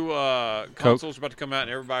consoles were about to come out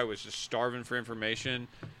and everybody was just starving for information,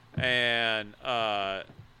 and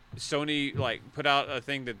Sony like put out a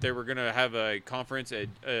thing that they were going to have a conference at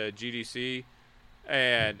GDC,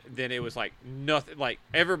 and then it was like nothing. Like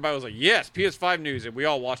everybody was like, "Yes, PS5 news," and we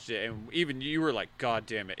all watched it, and even you were like, "God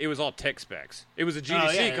damn it!" It was all tech specs. It was a GDC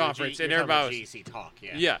Oh, yeah, conference, and you're talking about everybody was GDC talk.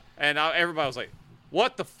 Yeah. yeah, and everybody was like,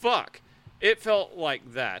 "What the fuck?" It felt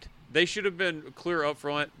like that. They should have been clear up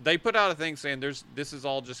front. They put out a thing saying this is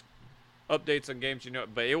all just updates on games,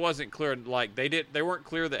 but it wasn't clear. Like they weren't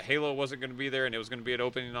clear that Halo wasn't going to be there and it was going to be at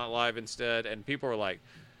Opening Not Live instead. And people were like,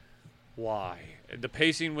 "Why?" The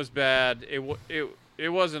pacing was bad. It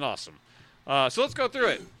wasn't awesome. So let's go through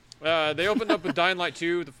it. They opened up with Dying Light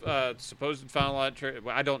 2, the supposed Final Light trailer.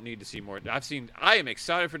 I don't need to see more. I am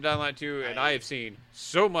excited for Dying Light 2, and I have seen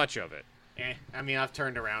so much of it. I mean, I've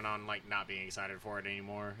turned around on like not being excited for it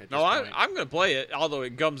anymore. At this No, point. I'm going to play it, although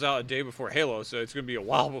it comes out a day before Halo, so it's going to be a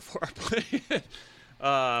while before I play it.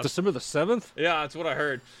 December the 7th. Yeah, that's what I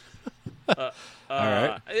heard. All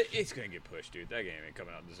right. It's going to get pushed, dude. That game ain't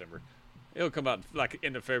coming out in December. It'll come out like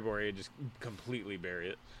end of February and just completely bury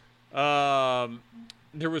it.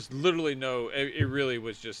 There was literally it really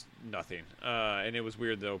was just nothing. And it was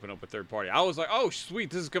weird to open up a third party. I was like, oh, sweet,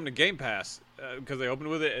 this is coming to Game Pass. Because they opened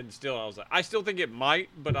with it, and still, I was like, I still think it might,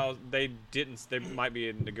 but they didn't. They might be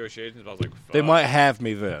in negotiations, but I was like, fuck. They might have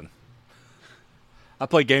me then. I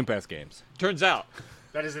play Game Pass games. Turns out.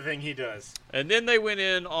 That is the thing he does. And then they went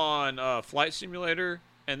in on Flight Simulator,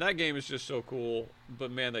 and that game is just so cool.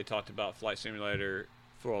 But man, they talked about Flight Simulator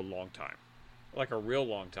for a long time, like a real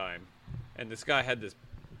long time. And this guy had this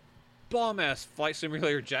bomb-ass Flight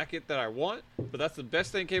Simulator jacket that I want, but that's the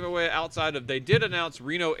best thing came away outside of they did announce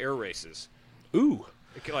Reno Air Races, Ooh,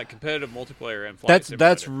 like competitive multiplayer and Flight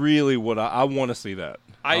that's Simulator. really what I want to see. That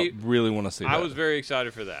I really want to see. I that. was very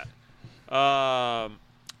excited for that.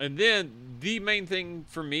 And then the main thing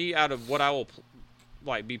for me out of what I will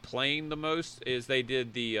be playing the most is they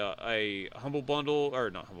did the a Humble Bundle, or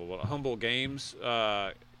not Humble Bundle, Humble Games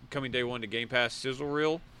coming day one to Game Pass sizzle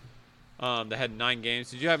reel. That had 9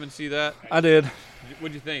 games. Did you happen to see that? I did. What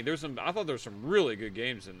do you think? I thought there were some really good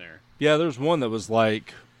games in there. Yeah, there's one that was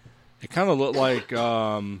like, it kind of looked like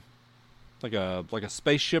a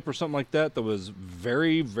spaceship or something like that. That was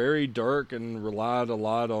very, very dark and relied a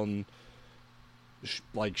lot on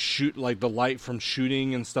the light from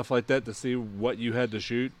shooting and stuff like that to see what you had to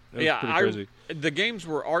shoot. It was pretty crazy. The games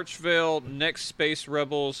were Archvale, Next Space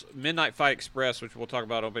Rebels, Midnight Fight Express, which we'll talk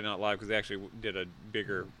about opening out live because they actually did a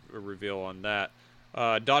bigger reveal on that.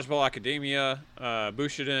 Dodgeball Academia,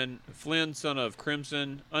 Bushiden, Flynn, Son of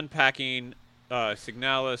Crimson, Unpacking,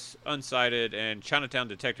 Signalis, Unsighted, and Chinatown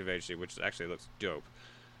Detective Agency, which actually looks dope.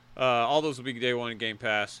 All those will be day one in Game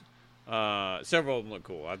Pass. Several of them look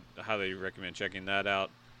cool. I highly recommend checking that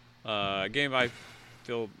out. A game I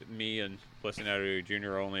feel me and Blessing Aderu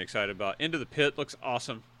Jr. are only excited about. Into the Pit looks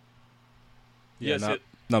awesome. Yeah, Yes,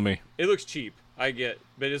 not me. it looks cheap. I get,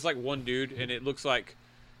 but it's like one dude, and it looks like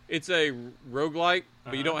it's a roguelike,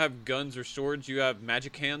 but you don't have guns or swords. You have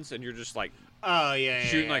magic hands, and you're just like Oh yeah,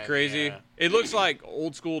 shooting like crazy. Yeah. It looks like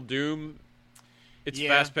old school Doom. It's Yeah.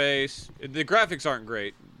 fast paced. The graphics aren't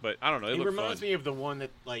great, but I don't know. It It looks reminds fun. me of the one that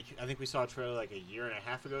I think we saw a trailer like a year and a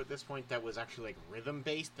half ago at this point that was actually like rhythm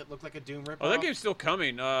based that looked like a Doom ripoff. Oh, that game's still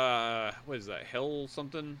coming. What is that? Hell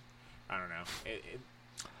something? I don't know.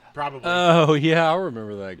 Probably. Oh yeah, I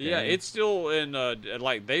remember that game. Yeah, it's still in.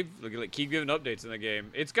 They've keep giving updates in the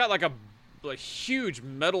game. It's got like a huge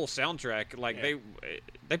metal soundtrack. Like Yeah.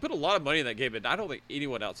 they put a lot of money in that game, and I don't think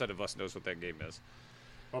anyone outside of us knows what that game is.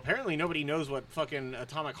 Well, apparently nobody knows what fucking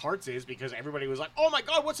Atomic Hearts is because everybody was like, "Oh my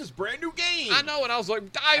god, what's this brand new game?" I know, and I was like,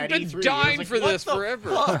 I've At been E3, dying I was for like, what this the forever.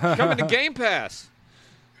 fuck? Coming to Game Pass.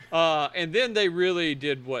 And then they really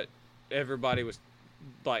did what everybody was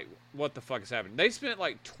like, what the fuck is happening? They spent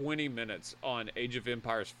like 20 minutes on Age of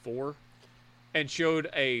Empires 4 and showed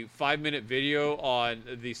a 5-minute video on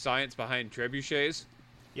the science behind trebuchets.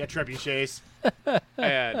 Yeah, trebuchets.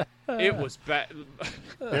 And it was bad.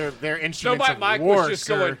 They're instruments Nobody of Mike war, was just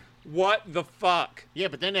sir. going, what the fuck? Yeah,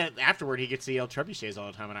 but then afterward he gets to yell trebuchets all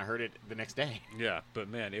the time, and I heard it the next day. Yeah, but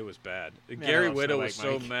man, it was bad. I Gary love Whitta Snow was White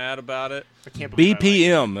so Mike. mad about it. I can't believe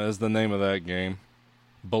BPM is the name of that game.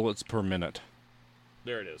 Bullets per minute.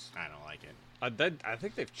 There it is. I don't like it. I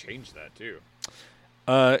think they've changed that too.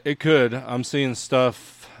 It could. I'm seeing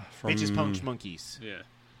stuff from. Bitches punch monkeys. Yeah.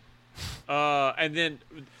 And then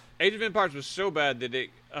Age of Empires was so bad that it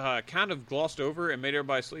kind of glossed over and made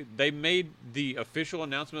everybody sleep. They made the official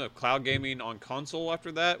announcement of cloud gaming on console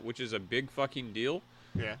after that, which is a big fucking deal.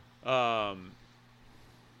 Yeah.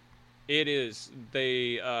 It is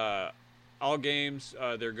all games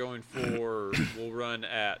they're going for will run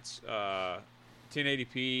at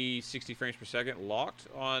 1080p 60 frames per second locked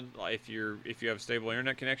on if you have a stable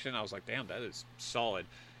internet connection. I was like, damn, that is solid.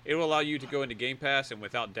 It will allow you to go into Game Pass and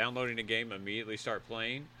without downloading a game immediately start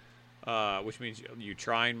playing, which means you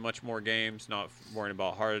trying much more games, not worrying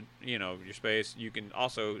about your space. You can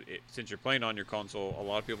also, since you're playing on your console, a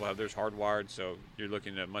lot of people have theirs hardwired, so you're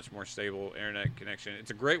looking at a much more stable internet connection.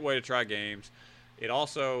 It's a great way to try games. It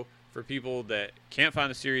also, for people that can't find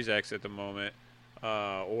the Series X at the moment,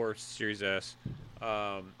 or Series S,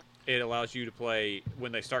 it allows you to play,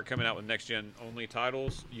 when they start coming out with next-gen only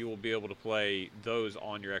titles, you will be able to play those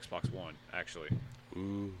on your Xbox One, actually.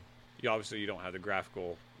 Ooh. You don't have the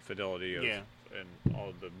graphical fidelity of, Yeah. and all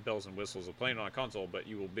of the bells and whistles of playing on a console, but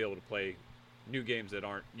you will be able to play new games that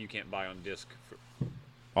you can't buy on disc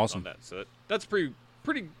Awesome. on that. So that's pretty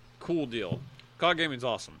cool deal. Cloud gaming's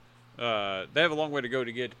awesome. They have a long way to go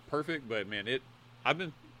to get perfect, but man, I've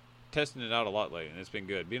been testing it out a lot lately, and it's been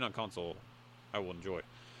good. Being on console, I will enjoy.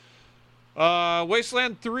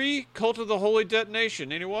 Wasteland 3, Cult of the Holy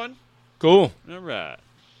Detonation. Anyone? Cool. All right.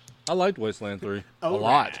 I liked Wasteland 3 a All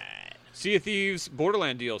lot. right. Sea of Thieves,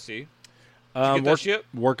 Borderland DLC. Get that shit?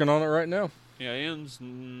 Working on it right now. Yeah, it ends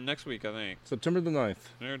next week, I think. September the 9th.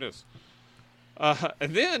 There it is.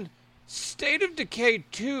 And then State of Decay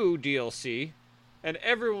 2 DLC, and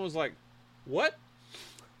everyone was like, "What?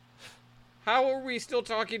 How are we still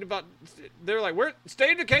talking about?" They're like, "We're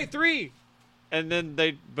State of Decay 3," and then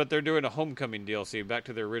they're doing a Homecoming DLC back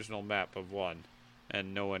to the original map of 1,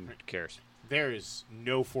 and no one cares. There is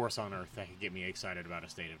no force on earth that could get me excited about a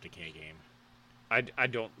State of Decay game. I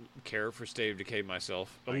don't care for State of Decay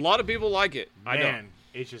myself. A lot of people like it. I don't. Man,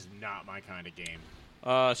 it's just not my kind of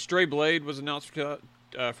game. Stray Blade was announced for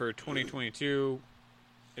 2022.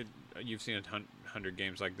 You've seen 100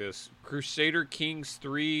 games like this. Crusader Kings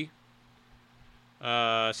 3.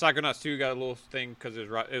 Psychonauts 2 got a little thing because it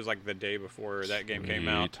was like the day before that game came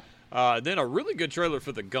out. Then a really good trailer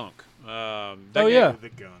for the Gunk. Yeah.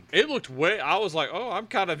 The gunk. It looked I was like, oh, I'm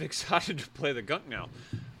kind of excited to play the Gunk now.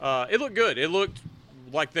 It looked good. It looked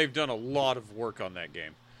like they've done a lot of work on that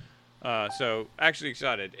game. So, actually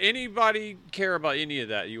excited. Anybody care about any of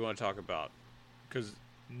that you want to talk about? Because,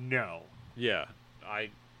 No. yeah,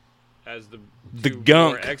 as the two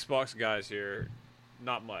Gunk. more Xbox guys here,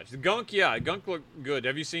 not much. The Gunk, yeah, Gunk looked good.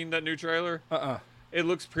 Have you seen that new trailer? It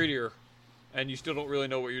looks prettier, and you still don't really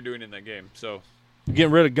know what you're doing in that game. So,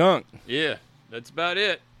 Getting rid of Gunk. yeah, that's about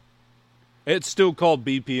it. It's still called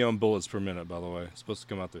BPM Bullets per minute, by the way. It's supposed to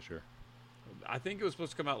come out this year. I think it was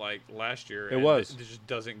supposed to come out like last year. It and was. It just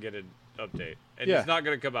doesn't get an update. And Yeah. it's not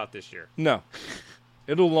going to come out this year. No.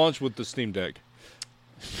 It'll launch with the Steam Deck.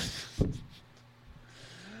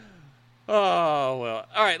 Oh, well.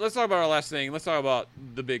 All right, let's talk about our last thing. Let's talk about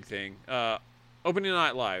the big thing. Opening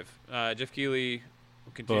Night Live. Jeff Keighley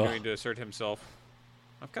continuing to assert himself.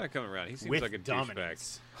 I'm kind of coming around. He seems With like a douchebag.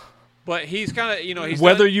 dominance. But he's kind of, he's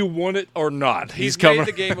Whether done, you want it or not, he's coming. made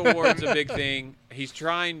the Game Awards a big thing. He's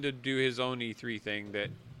trying to do his own E3 thing that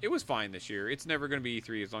it was fine this year. It's never going to be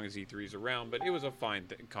E3 as long as E3's around, but it was a fine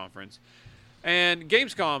conference. And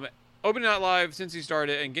Gamescom, Opening Night Live since he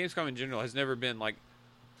started, and Gamescom in general has never been like,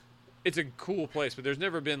 it's a cool place, but there's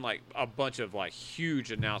never been like a bunch of like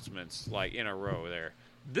huge announcements like in a row there.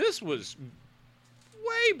 This was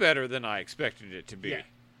way better than I expected it to be. Yeah.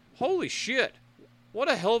 Holy shit. What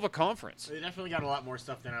a hell of a conference. They definitely got a lot more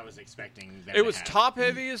stuff than I was expecting. It was top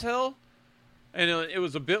heavy as hell, and it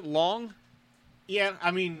was a bit long. Yeah, I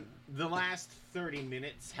mean, the last 30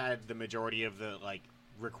 minutes had the majority of the like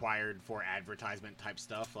required for advertisement type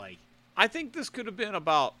stuff. Like, I think this could have been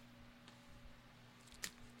about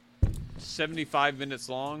 75 minutes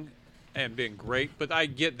long and been great, but I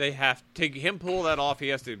get they have to him pull that off. He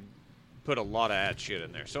has to put a lot of ad shit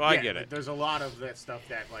in there, so I get it. There's a lot of that stuff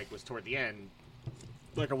that like was toward the end,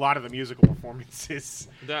 like a lot of the musical performances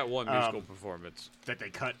That one musical performance. that they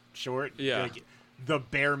cut short. Yeah. like, the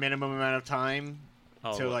bare minimum amount of time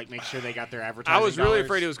Oh, to look. like make sure they got their advertising. I was really dollars.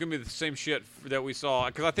 afraid it was going to be the same shit that we saw,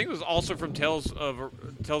 because I think it was also from Tales of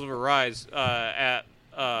Arise at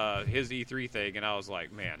his E3 thing, and I was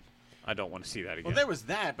like, man, I don't want to see that again. Well, there was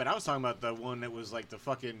that, but I was talking about the one that was like the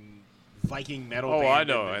fucking Viking metal. Oh, band I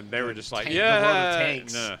know, the- and they were the just like, tank- the World of yeah,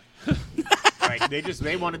 Tanks. nah. Like,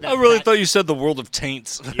 they wanted that. I really fat- thought you said the world of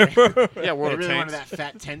taints. yeah, World They of really Tanks. wanted that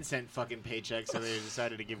fat 10-cent fucking paycheck, so they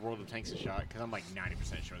decided to give World of Tanks a shot. Because I'm like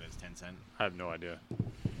 90% sure that's 10 cent. I have no idea.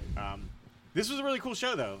 This was a really cool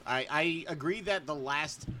show, though. I agree that the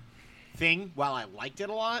last thing, while I liked it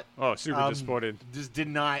a lot, Oh, super disappointed. just did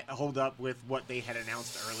not hold up with what they had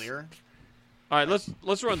announced earlier. All right,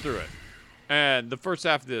 let's run through it. And the first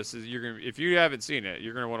half of this is if you haven't seen it,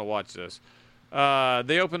 you're gonna want to watch this.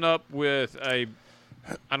 They open up with I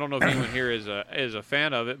don't know if anyone here is a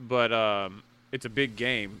fan of it, but it's a big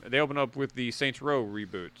game. They open up with the Saints Row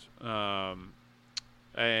reboot,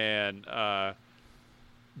 and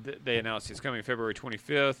they announced it's coming February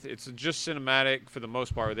 25th. It's just cinematic for the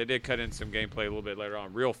most part. They did cut in some gameplay a little bit later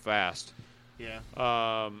on, real fast. Yeah.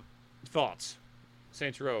 Thoughts?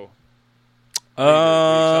 Saints Row.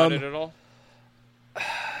 Are you excited at all?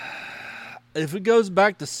 If it goes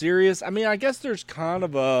back to serious, I mean, I guess there's kind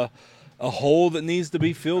of a hole that needs to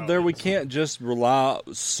be filled there. We can't just rely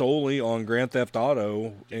solely on Grand Theft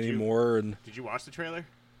Auto anymore. And Did you watch the trailer?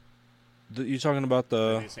 you talking about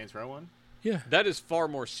The the Saints Row one? yeah? That is far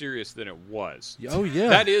more serious than it was. Oh yeah.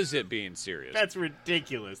 That is it being serious. That's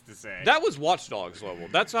ridiculous to say. That was Watch Dogs level.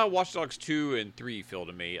 That's how Watch Dogs 2 and 3 feel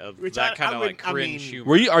to me. Of Which that I kind of would- like I cringe mean-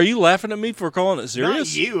 humor. Are you laughing at me for calling it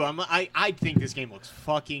serious? Not you. I think this game looks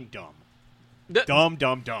fucking dumb. That- Dumb.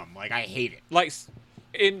 Like, I hate it. Like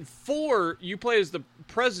in 4, you play as the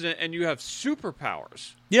president and you have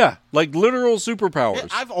superpowers. Yeah, like literal superpowers.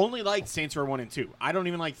 I've only liked Saints Row 1 and 2. I don't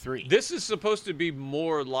even like 3. This is supposed to be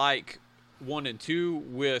more like 1 and 2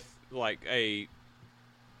 with like a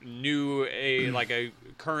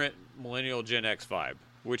current millennial Gen X vibe,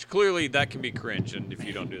 which clearly that can be cringe, and if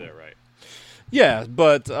you don't do that right. yeah,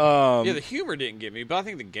 but Yeah, the humor didn't get me, but I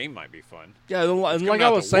think the game might be fun. yeah, and like coming I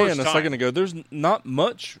out was the saying worst a time. second ago, there's not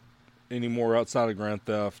much anymore outside of Grand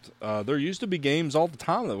Theft. There used to be games all the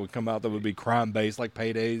time that would come out that would be crime based, like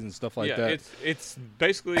Paydays and stuff like yeah, that. it's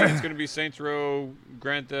basically it's going to be Saints Row,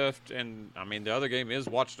 Grand Theft, and I mean the other game is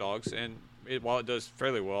Watch Dogs, and while it does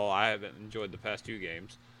fairly well, I haven't enjoyed the past 2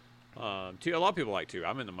 games. 2, a lot of people like 2.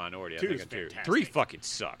 I'm in the minority. I 2 think is on 2. fantastic. 3 fucking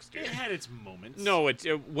sucks, dude. It had its moments. No,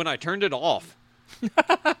 when I turned it off.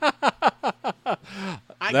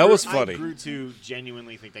 That was funny. I grew to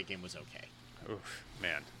genuinely think that game was okay. Oof,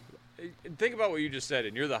 man. Think about what you just said,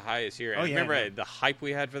 and you're the highest here. And Oh, yeah, remember I know. the hype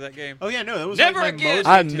we had for that game? Oh yeah, no, that was Never like my again! most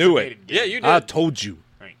I knew it. anticipated game. Yeah, you did. I told you.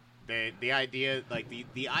 Right. The idea, like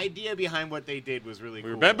the idea behind what they did was really We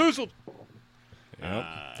cool. were bamboozled. Yep.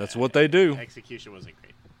 That's what they do. Execution wasn't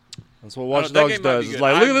great. That's what Watch that Dogs game might does. be It's good.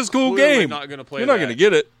 like, look at I'm this cool clearly game. not gonna play You're not that going to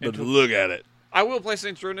get it, but until- look at it. I will play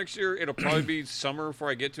Saints Row next year. It'll probably be summer before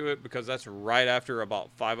I get to it because that's right after about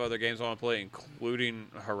 5 other games I want to play, including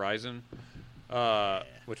Horizon,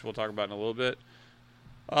 which we'll talk about in a little bit.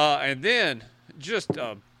 And then just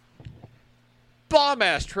a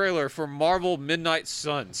bomb-ass trailer for Marvel Midnight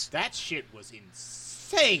Suns. That shit was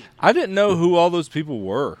insane. I didn't know who all those people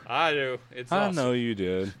were. I do. It's I awesome. know you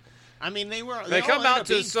did. I mean, they They all come ended out up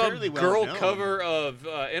to being some fairly well girl known. cover of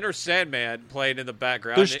Enter Sandman playing in the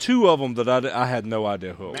background. There's It- 2 of them that I had no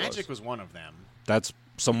idea who it Magic was. was one of them. That's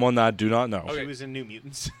someone I do not know. Okay. She was in New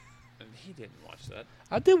Mutants. He didn't watch that.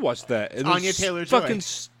 I did watch that. It Anya was Taylor-Joy. fucking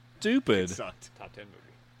stupid. Sucked. Top 10 movie.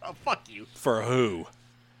 Oh, fuck you. For who?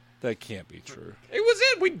 That can't be true. It was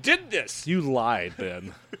it. We did this. You lied,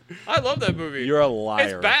 Ben. I love that movie. You're a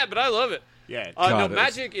liar. It's bad, but I love it. Yeah. God, No, it's-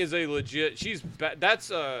 Magic is a legit. She's that's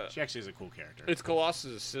She actually is a cool character. it's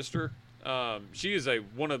Colossus' sister. She is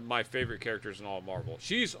one of my favorite characters in all of Marvel.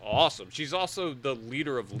 She's awesome. She's also the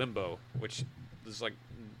leader of Limbo, which is like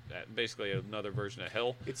basically another version of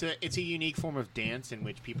Hell. It's a unique form of dance in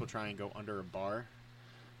which people try and go under a bar.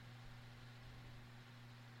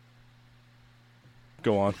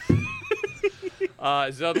 Go on.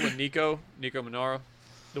 Is the other one Nico Minaro,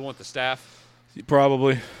 the one with the staff?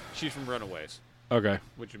 Probably. She's from Runaways, Okay.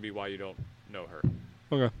 which would be why you don't know her.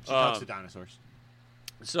 Okay. She talks to dinosaurs.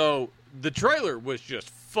 So the trailer was just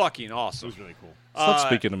fucking It awesome. was really cool. Stop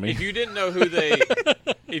speaking to me. If you didn't know who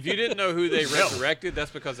they, resurrected,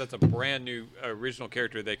 that's because that's a brand new original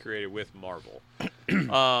character they created with Marvel.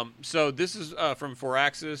 So this is from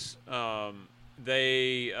Firaxis.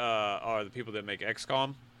 They are the people that make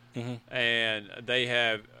XCOM, and they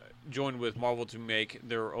have joined with Marvel to make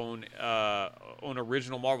their own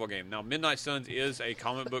original Marvel game. Now, Midnight Suns is a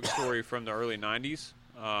comic book story from the early '90s.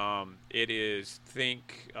 It is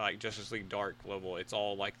think like Justice League Dark level. It's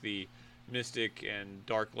all like the Mystic and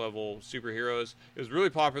Dark level superheroes. It was really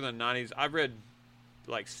popular in the '90s. I've read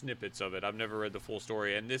like snippets of it. I've never read the full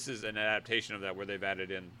story, and this is an adaptation of that where they've added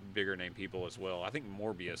in bigger name people as well. I think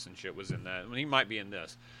Morbius and shit was in that. I mean, he might be in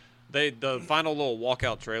this. The final little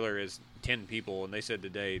walkout trailer is 10 people, and they said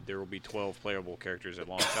today there will be 12 playable characters at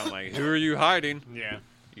launch. I'm like, who are you hiding? Yeah.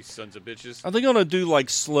 You sons of bitches. Are they gonna do like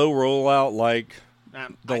slow rollout like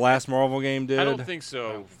the I- last Marvel game did? I don't think so.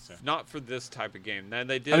 I don't think so. Not for this type of game. Now,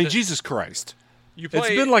 they did. I mean, Jesus Christ! you play, It's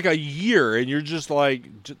been like a year, and you're just like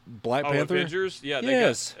Black Panther. Avengers? Yeah,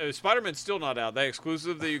 Yes. they got, Spider-Man's still not out. That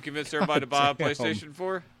exclusive that you convinced everybody to buy a Damn. PlayStation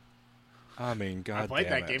for? I mean, God I played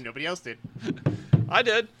damn that it. game. Nobody else did. I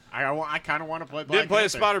did. I kind of want to play Black Didn't play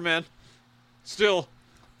as Panther. Spider-Man. Still.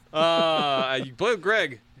 You play with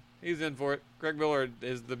Greg. He's in for it. Greg Miller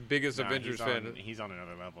is the biggest Nah, Avengers fan. He's on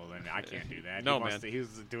another level. Then I can't do that. No, he wants man. To, he was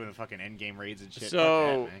doing the fucking endgame raids and shit.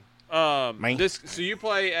 So, Fuck that, man. Man. so you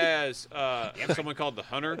play as someone called the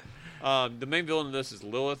Hunter. The main villain of this is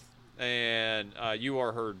Lilith, and you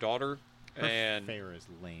are her daughter. And Fair is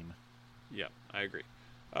lame. yeah, I agree.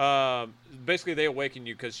 Basically, they awaken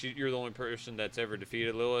you because you're the only person that's ever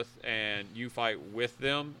defeated Lilith, and you fight with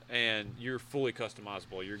them, and you're fully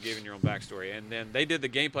customizable. You're giving your own backstory, and then they did the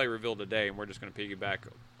gameplay reveal today, and we're just going to piggyback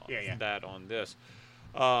that on this.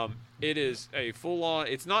 It is a full-on.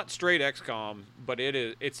 It's not straight XCOM, but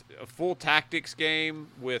it's a full tactics game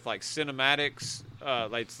with like cinematics,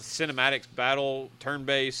 like it's the cinematics battle,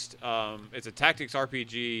 turn-based. It's a tactics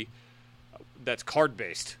RPG that's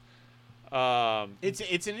card-based.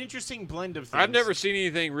 It's an interesting blend of things. I've never seen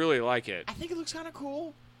anything really like it. I think it looks kind of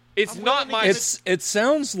cool. It's I'm not willing to my. give It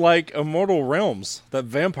sounds like Immortal Realms, that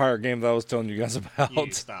vampire game that I was telling you guys about.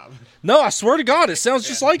 You stop. No, I swear to God, it sounds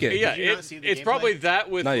just like it. Yeah, Did you not see the it's gameplay? probably that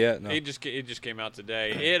with. Not yet, no. It just came out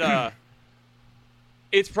today.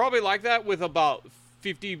 It's probably like that with about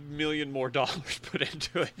 $50 million more put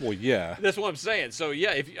into it. Well, yeah. That's what I'm saying. So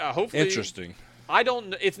yeah, if hopefully Interesting. I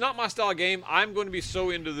don't. It's not my style of game. I'm going to be so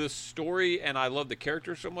into this story, and I love the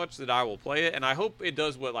character so much that I will play it. And I hope it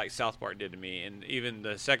does what like South Park did to me, and even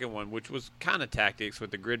the second one, which was kind of tactics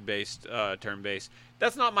with the grid-based, turn-based.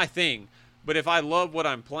 That's not my thing. But if I love what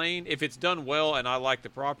I'm playing, if it's done well, and I like the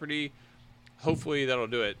property, hopefully that'll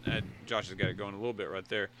do it. And Josh has got it going a little bit right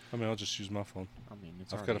there. I mean, I'll just use my phone. I mean,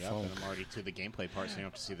 it's I've already got a up, phone. and I'm already to the gameplay part, so you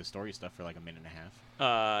don't have to see the story stuff for like a minute and a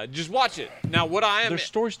half. Just watch it. Now, what I am, There's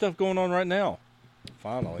story stuff going on right now.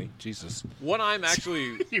 Finally, Jesus. what I'm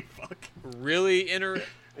actually You fuck.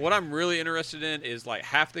 what I'm really interested in is like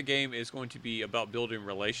half the game is going to be about building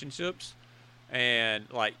relationships, and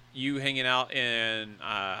like you hanging out in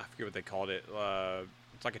I forget what they called it.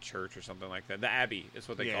 It's like a church or something like that. The Abbey is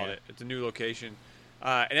what they called Yeah. it. It's a new location,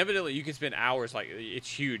 and evidently you can spend hours. Like it's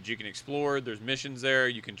huge. You can explore. There's missions there.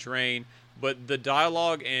 You can train, but the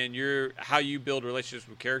dialogue and how you build relationships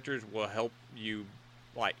with characters will help you.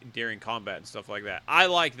 Like during combat and stuff like that. I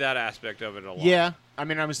like that aspect of it a lot. Yeah, I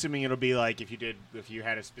mean, I'm assuming it'll be like if you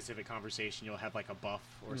had a specific conversation, you'll have like a buff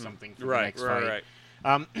or something for the next fight.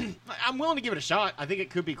 I'm willing to give it a shot. I think it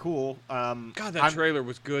could be cool. God, that trailer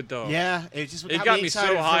was good though. Yeah, it just It got me so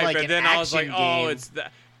hyped, like, and an then I was like, action "Oh, game. it's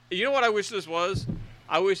that." You know what I wish this was?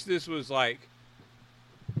 I wish this was like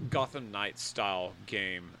Gotham Knights style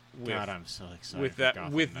game with God, I'm so excited with for that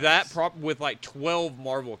Gotham with Knights. that with like 12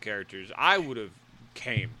 Marvel characters. I would have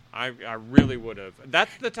came. I really would have.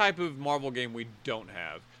 That's the type of Marvel game we don't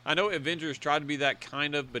have. I know Avengers tried to be that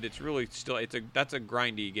kind of, but it's really still that's a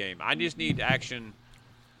grindy game. I just need action.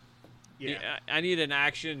 Yeah. I need an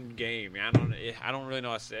action game. I don't really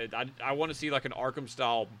know. I want to see like an Arkham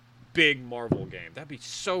style big Marvel game. That'd be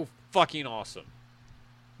so fucking awesome.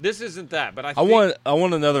 This isn't that, but I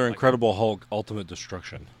want another Incredible Hulk Ultimate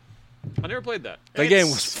Destruction. I never played that. That game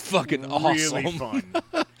was fucking awesome. Really fun.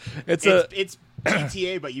 It's it's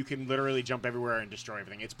GTA, but you can literally jump everywhere and destroy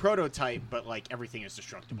everything. It's prototype, but like everything is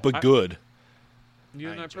destructible. but good. You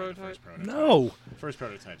I and that enjoyed the prototype? first prototype. No. First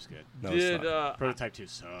prototype's good. No, Did it's not. Prototype 2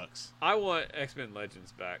 sucks. I want X-Men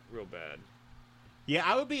Legends back real bad. Yeah,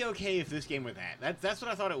 I would be okay if this game were that. That's what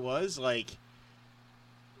I thought it was. Like,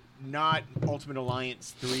 not Ultimate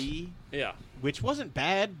Alliance 3, Yeah, which wasn't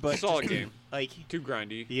bad, but solid game. Like, Too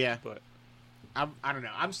grindy. yeah, But I don't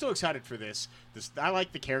know. I'm still excited for this. I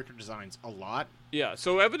like the character designs a lot. yeah,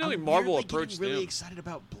 so evidently I'm Marvel weirdly approached getting really them. excited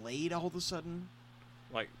about Blade all of a sudden.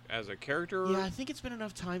 like as a character. Yeah, I think it's been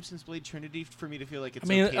enough time since Blade Trinity for me to feel like it's. I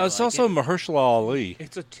mean, okay to it's like also it. Mahershala Ali.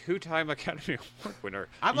 It's a 2-time Academy Award winner.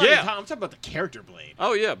 I'm talking about the character Blade.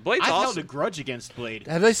 Oh yeah, Blade's I've held awesome. a grudge against Blade.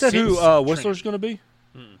 Have they said who since Whistler's Trinity. going to be?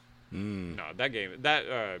 No,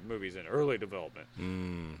 that movie's in early development.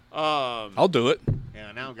 I'll do it.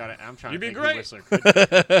 Yeah, now I'm trying You'd to be think who great. Whistler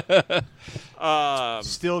could Um,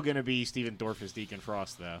 Still gonna be Steven Dorff as Deacon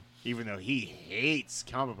Frost though, even though he hates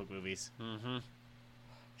comic book movies.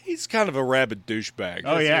 He's kind of a rabid douchebag.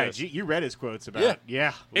 Oh yeah, yes. you read his quotes about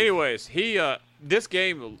Yeah. anyways, this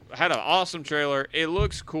game had an awesome trailer. It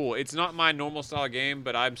looks cool. It's not my normal style game,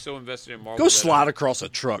 but I'm so invested in Marvel. Go that slide across a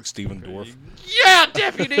truck, Steven Dorff. Yeah,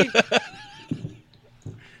 deputy.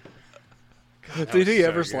 Did he so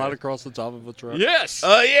ever good. slide across the top of a truck? Yes.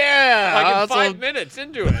 Oh yeah. Like in That's 5 what- minutes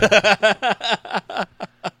into it.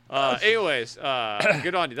 Anyways,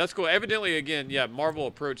 good on you. That's cool. Evidently, again, yeah, Marvel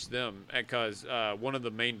approached them because one of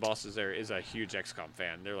the main bosses there is a huge XCOM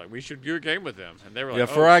fan. They're like, we should do a game with them, and they were like, Yeah,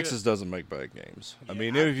 oh, Firaxis shit. doesn't make bad games. I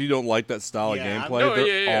mean, I- if you don't like that style Yeah, of gameplay, No,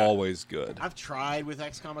 they're yeah. always good. I've tried with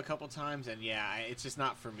XCOM a couple times, and it's just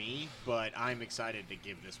not for me. But I'm excited to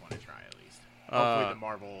give this one a try at least. Hopefully, the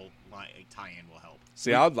Marvel tie-in will help.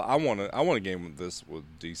 See, I want a game with this with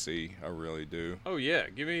DC. I really do. Oh yeah,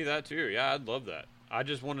 give me that too. Yeah, I'd love that. I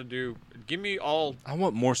just want to give me all I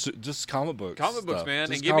want more, just comic books. comic books, stuff. man,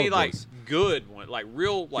 Just and give me comic like books. good one, like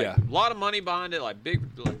real, like Yeah. a lot of money behind it, like big.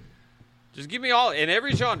 Like, just give me all in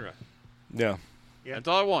every genre. Yeah. Yeah. That's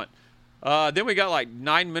all I want. Then we got like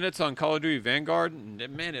 9 minutes on Call of Duty Vanguard, and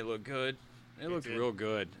man, it looked good. It looked did. real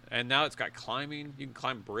good. And now it's got climbing. You can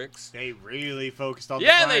climb bricks. They really focused on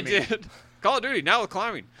Yeah, the they climbing. did. Call of Duty now with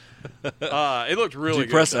climbing. It looked really Did you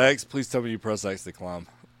good. press though. X? Please tell me you press X to climb.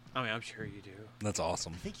 I mean, I'm sure you do. That's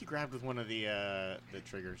awesome. I think you grabbed with one of the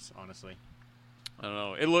triggers. Honestly, I don't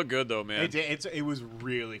know. It looked good though, man. it did. It was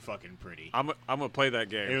really fucking pretty. I'm gonna play that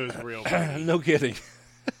game. It was real pretty. No kidding.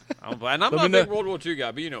 And I'm Let not me a big know- World War II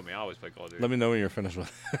guy, but you know me. I always play Call of Duty. Let me know when you're finished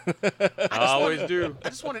with it. I always do. I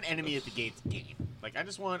just want an enemy at the gates game. Like I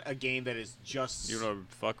just want a game that is just. You know,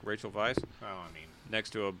 fuck Rachel Weisz Oh, I mean, next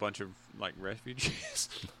to a bunch of like refugees.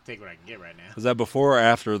 take what I can get right now. Was that before or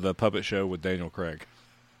after the puppet show with Daniel Craig?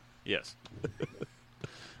 Yes.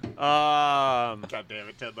 God damn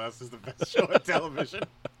it, Ted Lasso is the best show on television.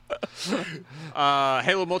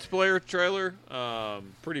 Halo multiplayer trailer,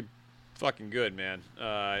 pretty fucking good, man.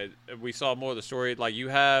 We saw more of the story. Like you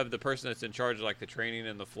have the person that's in charge of like the training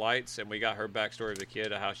and the flights, and we got her backstory of the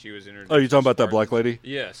kid, of how she was introduced. Oh, you talking to about that Spartans. black lady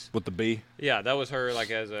Yes. with the bee? Yeah, that was her.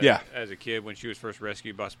 Like as a Yeah. as a kid when she was first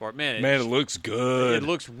rescued by Spartan. Man, Man, it looks good. it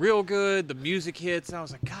looks real good. The music hits, and I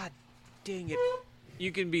was like, God dang it.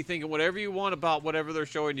 You can be thinking whatever you want about whatever they're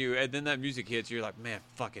showing you, and then that music hits, you're like, man,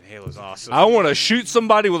 fucking Halo's awesome. I want to shoot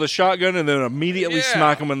somebody with a shotgun and then immediately Yeah.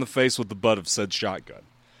 smack them in the face with the butt of said shotgun.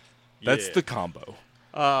 That's Yeah. the combo.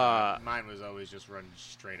 Mine was always just run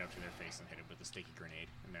straight up to their face and hit it with a sticky grenade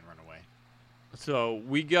and then run away. So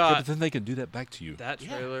we Yeah, got but then they can do that back to you. that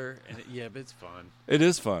Yeah. trailer, and but it's fun. It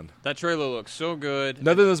is fun. That trailer looks so good.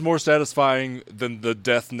 Nothing is more satisfying than the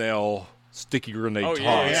death knell sticky grenade Oh, toss.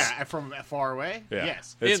 yeah. Oh yeah, from far away. Yeah.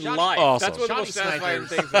 Yes. It's in life. awesome. That's one of the most Shoddy satisfying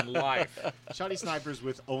snipers. things in life. Shoddy snipers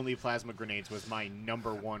with only plasma grenades was my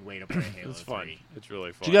number one way to play Halo It's fun. 3. It's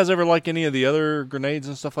really fun. Did you guys ever like any of the other grenades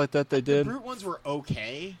and stuff like that they The did? brute ones were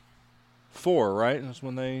okay. 4, right? That's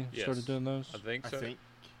when they Yes. started doing those. I think I so. think.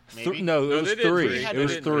 Th- Maybe. no, No, it was they did 3. three. It They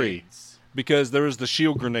was did 3 grenades. because there was the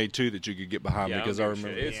shield grenade too that you could get behind Yeah, because I I don't give a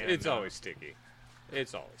remember. shit. Yeah, It's no. always sticky.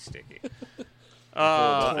 It's always sticky. Tore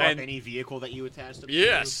up and any vehicle that you attached. It to.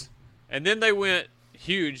 yes, and then they went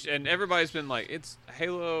huge, and everybody's been like, "It's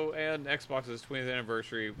Halo and Xbox's 20th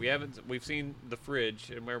anniversary. We've seen the fridge,"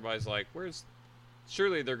 and everybody's like, "Where's?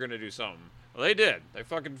 Surely they're gonna do something." Well, they did. They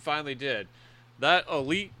fucking finally did. That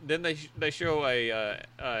Elite. Then they show a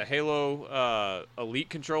Halo Elite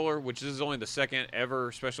controller, which is only the second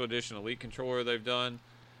ever special edition Elite controller they've done,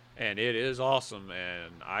 and it is awesome.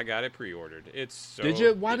 And I got it pre-ordered. It's so. Did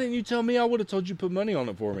you? Why didn't you tell me? I would have told you to put money on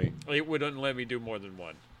it for me. It wouldn't let me do more than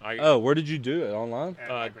one. Oh, where did you do it? Online?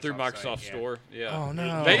 At Through site, Microsoft yeah. Store. Yeah. Oh,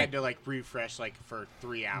 no. They They had to like refresh like for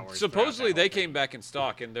 3 hours. supposedly throughout that they whole came thing. back in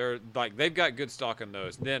stock, and they're like they've got good stock on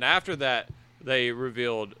those. Then after that, they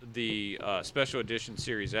revealed the special edition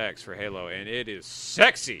Series X for Halo, and it is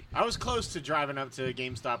sexy. I was close to driving up to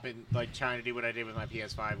GameStop and like trying to do what I did with my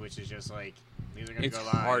PS5, which is just like these are gonna It's go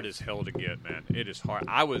live. hard as hell to get, man. It is hard.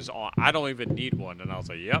 I don't even need one, and I was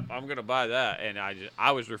like, "Yep, I'm gonna buy that." And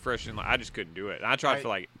I was refreshing. I just couldn't do it. And I tried for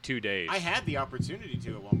like 2 days. I had the opportunity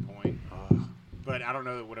to at one point. but I don't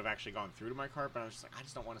know that it would have actually gone through to my cart. But I was just like, I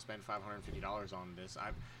just don't want to spend $550 on this.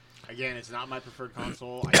 Again, it's not my preferred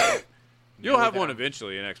console. You'll have one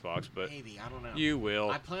eventually in Xbox, but maybe I don't know. you will.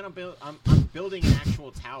 I plan on I'm building an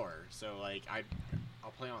actual tower, so like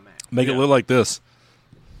I'll play on that. Make it look like this.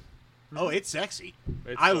 Oh, it's sexy.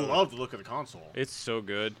 I love the look of the console. It's so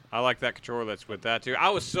good. I like that controller that's with that too. I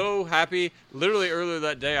was so happy. Literally earlier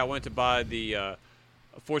that day, I went to buy the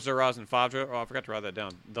Forza Horizon 5. Oh, I forgot to write that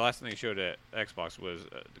down. The last thing they showed at Xbox was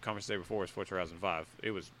the conference day before was Forza Horizon 5.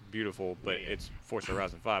 It was beautiful, but it's Forza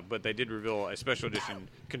Horizon 5. But they did reveal a special edition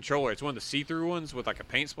controller. It's one of the see-through ones with like a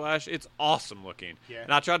paint splash. It's awesome looking. Yeah.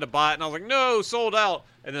 And I tried to buy it, and I was like, no, sold out.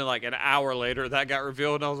 And then like an hour later, that got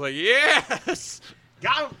revealed, and I was like, yes!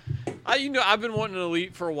 Got him! I've been wanting an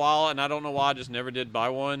Elite for a while, and I don't know why I just never did buy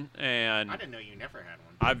one. And I didn't know you never had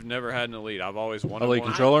one. I've never had an Elite. I've always wanted Elite one.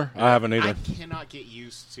 controller? I haven't either. I cannot get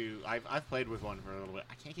used to. I've played with one for a little bit.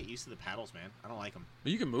 I can't get used to the paddles, man. I don't like them.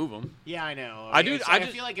 You can move them. Yeah, I know. I do- I I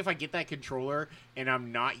just- feel like if I get that controller and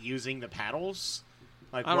I'm not using the paddles,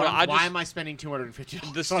 like I don't know, why am I spending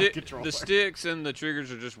 $250 on a controller? The sticks and the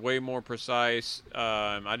triggers are just way more precise.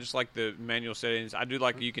 I just like the manual settings. I do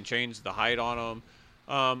like you can change the height on them.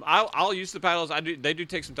 I'll use the paddles. They do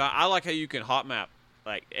take some time. I like how you can hot map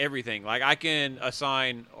like everything. Like I can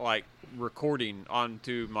assign like recording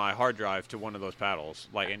onto my hard drive to one of those paddles,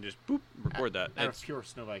 like and just boop record that. Out of pure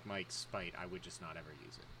Snowbike Mike's spite, I would just not ever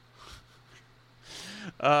use it.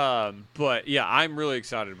 But yeah, I'm really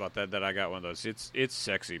excited about that I got one of those. It's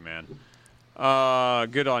sexy, man.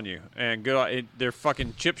 Good on you, and good on it. They're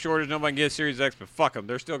fucking chip shortage. Nobody can get a Series X, but fuck them.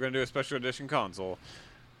 They're still going to do a special edition console.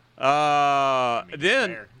 I mean, Then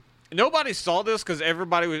fair. nobody saw this because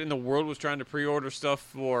everybody in the world was trying to pre-order stuff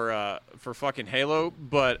for fucking Halo.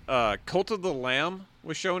 But Cult of the Lamb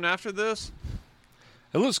was shown after this.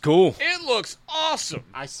 It looks cool. It looks awesome.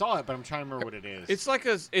 I saw it, but I'm trying to remember what it is. It's like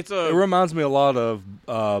It a reminds me a lot of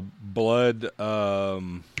Blood.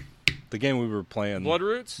 The game we were playing. Blood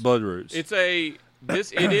Roots. Blood Roots. It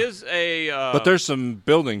is a. But there's some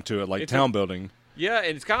building to it, like it's town building. Yeah,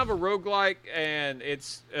 and it's kind of a roguelike, and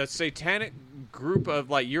it's a satanic group of,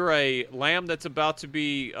 like, you're a lamb that's about to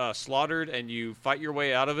be slaughtered, and you fight your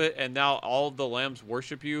way out of it, and now all of the lambs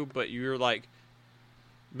worship you, but you're, like,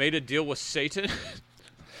 made a deal with Satan.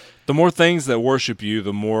 The more things that worship you,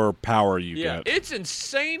 the more power you get. It's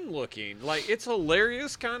insane looking. Like, it's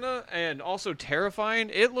hilarious, kind of, and also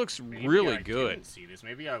terrifying. It looks Maybe really I good. didn't see this.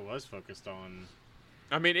 Maybe I was focused on.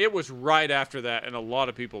 I mean, it was right after that, and a lot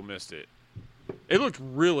of people missed it. It looked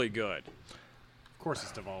really good. Of course,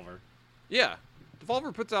 it's Devolver. Yeah,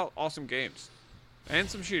 Devolver puts out awesome games, and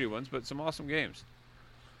some shitty ones, but some awesome games.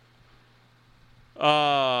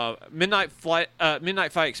 Midnight Fight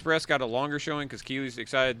Express got a longer showing because Keely's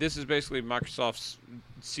excited. This is basically Microsoft's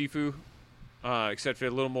Sifu, except for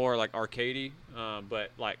a little more like arcadey,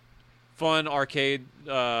 but like fun arcade,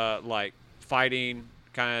 like fighting,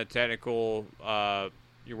 kind of technical.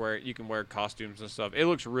 You can wear costumes and stuff. It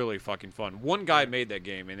looks really fucking fun. One guy made that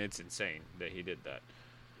game, and it's insane that he did that.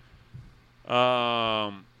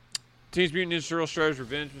 Teenage Mutant Ninja Turtles: Shredder's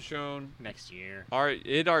Revenge was shown. Next year.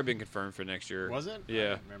 It already been confirmed for next year. Was it? Yeah. I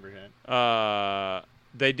don't remember that.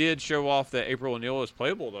 They did show off that April O'Neil is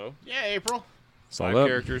playable, though. Yeah, April. 5 up.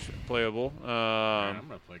 characters playable. Man, I'm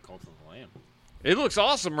gonna play Cult of the Lamb. It looks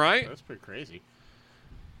awesome, right? That's pretty crazy.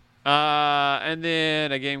 And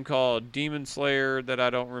then a game called Demon Slayer that I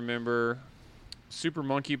don't remember. Super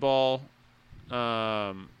Monkey Ball.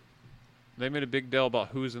 They made a big deal about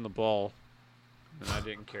who's in the ball, and I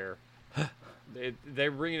didn't care.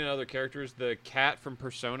 They're bringing in other characters. The cat from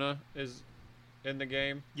Persona is in the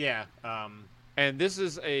game. Yeah. And this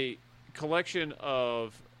is a collection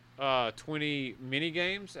of 20 mini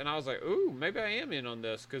games, and I was like, ooh, maybe I am in on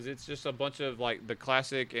this because it's just a bunch of like the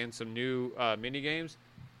classic and some new mini games.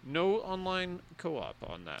 No online co-op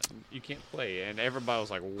on that. You can't play, and everybody was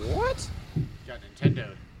like, what? Got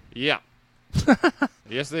Nintendo. Yeah.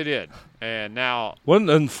 Yes, they did. And now What an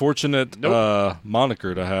unfortunate Nope.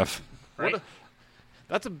 moniker to have. Right.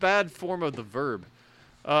 that's a bad form of the verb.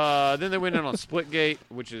 Then they went in on Splitgate,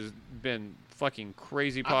 which has been fucking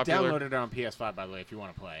crazy I've popular. downloaded it on PS5, by the way, if you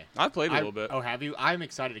want to play. I played a little bit. Oh, have you? I'm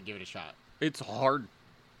excited to give it a shot. It's hard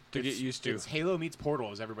to get used to. It's Halo meets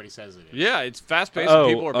Portal, as everybody says it is. Yeah, it's fast-paced, Oh,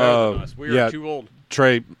 and people are better than us. We yeah. are too old.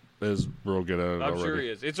 Trey is real good at it I'm already. sure he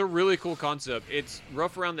is. It's a really cool concept. It's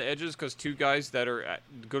rough around the edges because two guys that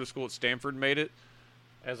go to school at Stanford made it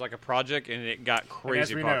as like a project, and it got And crazy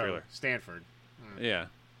as we popular. know, Stanford. Yeah.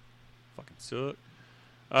 Fucking suck.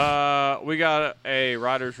 We got a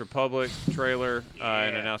Riders Republic trailer, an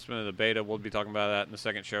Yeah. announcement of the beta. We'll be talking about that in the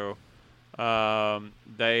second show.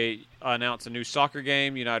 They announced a new soccer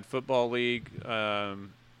game, United Football League.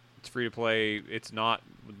 It's free to play. It's not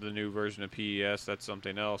the new version of PES. That's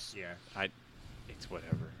something else. Yeah. It's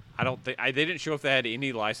whatever. I don't think they didn't show if they had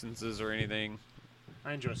any licenses or anything.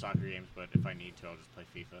 I enjoy soccer games, but if I need to, I'll just play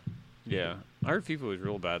FIFA. Yeah, I heard FIFA was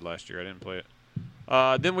real bad last year. I didn't play it.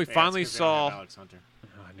 Then we Yeah, finally it's 'cause they don't saw. have Alex Hunter.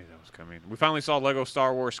 Oh, I knew that was coming. We finally saw Lego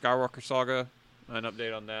Star Wars Skywalker Saga. An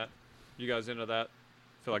update on that. You guys into that?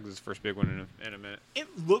 I feel like this is the first big one in a minute. It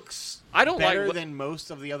looks I don't better like. than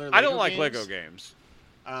most of the other Lego I don't like games. Lego games.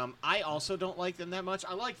 I also don't like them that much.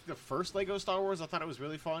 I liked the first Lego Star Wars. I thought it was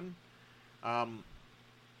really fun.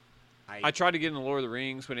 I tried to get into Lord of the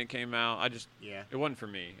Rings when it came out. Yeah. It wasn't for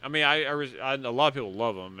me. I mean, a lot of people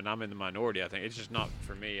love them, and I'm in the minority. I think it's just not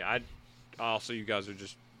for me. Also, you guys are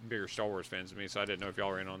just bigger Star Wars fans than me, so I didn't know if y'all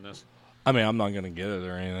were in on this. I mean, I'm not gonna get it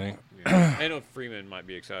or anything. I know Freeman might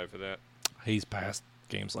be excited for that. He's past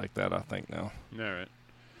games like that, I think now. All right.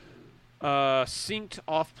 Synced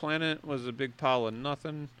Off Planet was a big pile of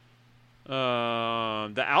nothing. The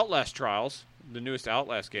Outlast Trials, the newest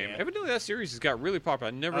Outlast game. Yeah. Evidently, that series has got really popular.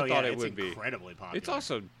 I never thought it would be. It's incredibly popular. It's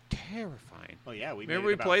also terrifying. Oh yeah, we Remember made it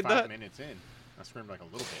we about played 5 that? minutes in. I screamed like a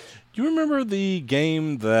little bitch. Do you remember the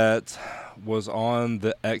game that was on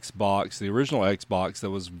the Xbox, the original Xbox, that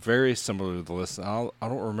was very similar to this? I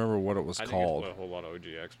don't remember what it was I didn't called. play a whole lot of OG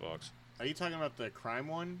Xbox. Are you talking about the crime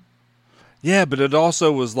one? Yeah, but it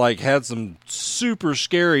also was like had some super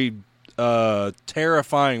scary,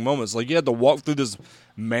 terrifying moments. Like you had to walk through this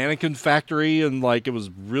mannequin factory, and like it was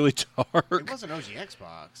really It dark. wasn't OG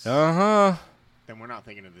Xbox. Then we're not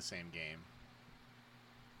thinking of the same game.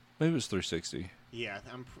 Maybe it was 360. Yeah,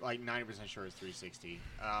 I'm like 90% sure it's 360.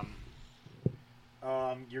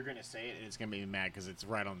 You're gonna say it, and it's gonna make me mad because it's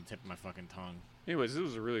right on the tip of my fucking tongue. Anyways, this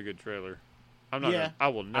was a really good trailer. I'm not. Yeah. Gonna, I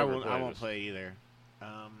will never. I won't this. play it either. The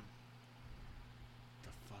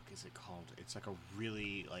fuck is it called? It's like a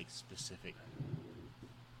really like specific.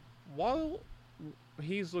 While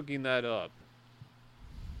he's looking that up,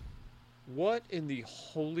 what in the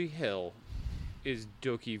holy hell is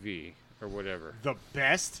Doki V or whatever? The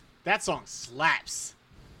best. That song slaps.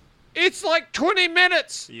 It's like 20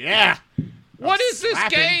 minutes. Yeah. What I'm is this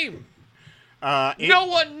slapping. game? No No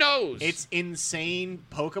one knows. It's insane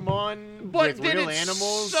Pokemon but with then real it's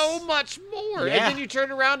animals. so much more. Yeah. And then you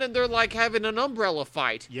turn around and they're like having an umbrella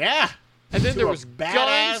fight. Yeah. And then To there a was badass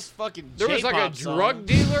guns. fucking There was like a J-pop song. drug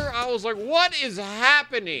dealer. I was like, what is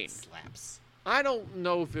happening? Slaps. I don't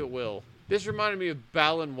know if it will. This reminded me of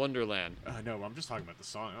Balan Wonderland. No, I'm just talking about the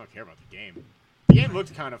song. I don't care about the game. The game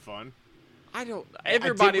looked kind of fun. I don't.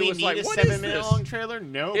 Everybody Did we was need like, a "What is 7-minute this?" long trailer?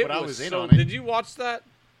 No, It but I was in so, on it. Did you watch that?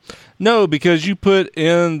 No, because you put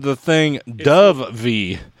in the thing Dove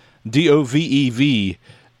V, DOVEV,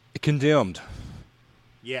 condemned.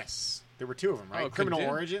 Yes, there were 2 of them, right? Oh, Criminal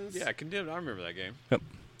Condemned? Origins. Yeah, Condemned. I remember that game. Yep, I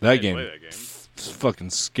that didn't game, play that game. It's fucking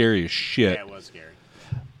scary as shit. Yeah, it was scary.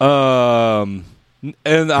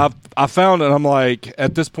 And I found it. I'm like,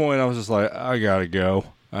 at this point, I was just like, I gotta go.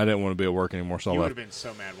 I didn't want to be at work anymore, so I You would have left. been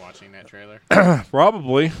so mad watching that trailer.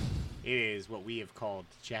 Probably. It is what we have called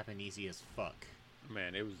Japanesey as fuck.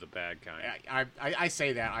 Man, it was the bad kind. I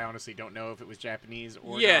say that. I honestly don't know if it was Japanese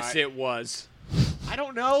or Yes, not. it was. I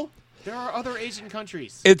don't know. There are other Asian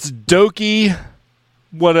countries. It's Doki,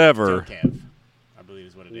 whatever. Dokev, I believe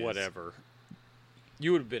is what it is. Whatever.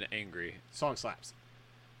 You would have been angry. Song slaps.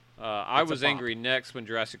 I It's a was bop. angry next when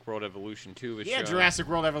Jurassic World Evolution 2 was Yeah, shown. Jurassic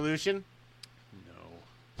World Evolution.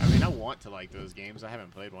 No. I mean, I want to like those games. I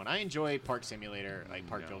haven't played one. I enjoy Park Simulator, like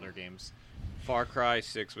Park No. Builder games. Far Cry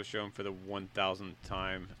 6 was shown for the 1,000th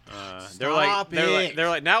time. Stop they're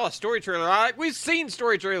like now a story trailer. We've seen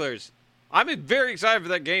story trailers. I'm very excited for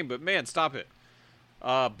that game, but man, stop it.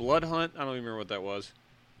 Blood Hunt. I don't even remember what that was.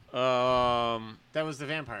 That was the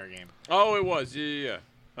vampire game. Oh, it was. Yeah.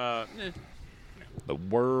 The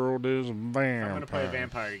world is a vampire. I'm gonna play a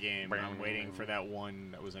vampire game. I'm waiting for that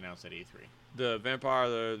one that was announced at E3. The Vampire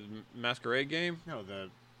the Masquerade game. No, the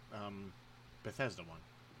Bethesda one.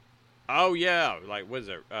 Oh yeah, like what is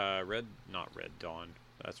it? Not Red Dawn.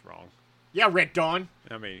 That's wrong. Yeah, Red Dawn.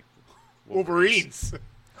 I mean, Wolverines.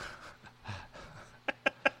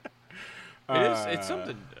 It's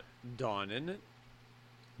something Dawn, isn't it?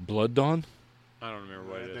 Blood Dawn? I don't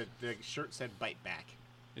remember what it is. The shirt said "Bite Back."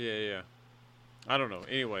 Yeah. I don't know.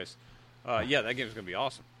 Anyways, yeah, that game's gonna be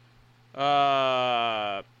awesome.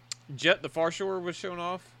 Jet the Far Shore was shown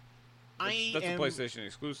off. That's a PlayStation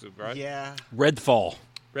exclusive, right? Yeah, Redfall.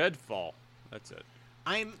 Redfall. That's it.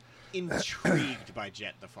 I'm intrigued by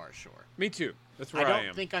Jet the Far Shore. Me too. That's I where I, don't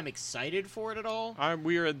am. think I'm excited for it at all.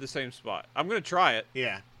 We are at the same spot. I'm gonna try it.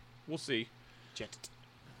 Yeah, We'll see. Jet.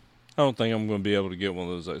 don't think I'm going to be able to get one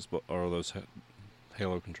of those Xbox or those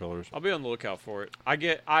Halo controllers. I'll be on the lookout for it. I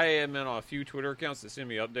am in on a few Twitter accounts that send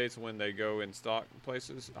me updates when they go in stock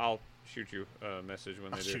places. I'll shoot you a message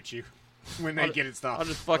when I'll they do. shoot you when they get it stopped. I'll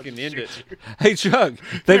just fucking end it. shoot you. Hey, Chuck,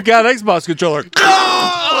 they've got Xbox controller.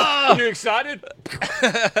 Are you excited?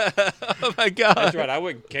 Oh my god! That's right. I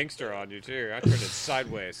went gangster on you too. I turned it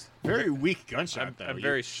sideways. Very weak gunshot, though. I'm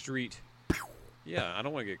very street. Yeah, I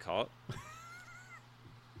don't want to get caught.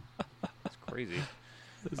 That's crazy.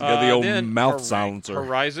 He's got the old then mouth silencer.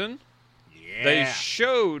 Horizon. Yeah. They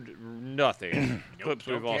showed nothing. Clips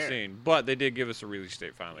don't we've all care. seen, but they did give us a release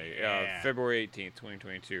date finally. Yeah. February 18th,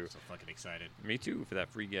 2022. So fucking excited. Me too for that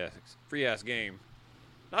free ass game.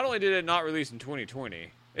 Not only did it not release in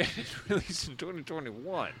 2020, it released in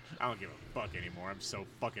 2021. I don't give a fuck anymore. I'm so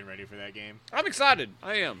fucking ready for that game. I'm excited.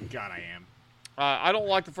 I am. God, I am. I don't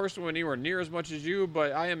like the first one anywhere near as much as you,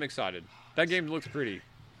 but I am excited. That game looks pretty.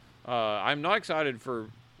 I'm not excited for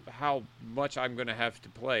how much I'm going to have to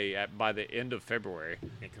play by the end of February.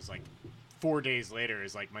 Because, like, 4 days later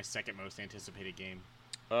is, like, my second most anticipated game.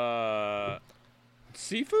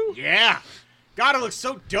 Sifu? Yeah! God, it looks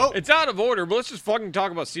so dope! It's out of order, but let's just fucking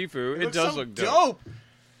talk about Sifu. It looks does so look dope.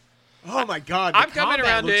 Oh my god, I'm the coming combat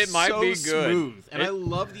around to looks it. Might so be good. Smooth. And It- I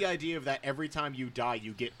love the idea of that every time you die,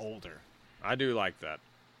 you get older. I do like that.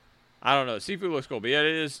 I don't know. Sifu looks cool, but yeah, it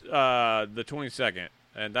is the 22nd,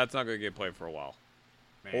 and that's not going to get played for a while.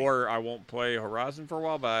 Man. Or I won't play Horizon for a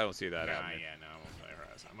while, but I don't see that Nah, happening. yeah, no, I won't play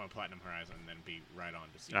Horizon. I'm gonna Platinum Horizon and then be right on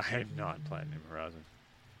to see. I am not Platinum Horizon.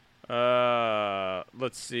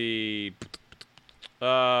 Let's see.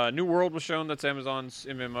 New World was shown. That's Amazon's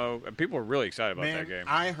MMO. And people are really excited about Man, that game.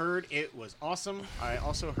 I heard it was awesome. I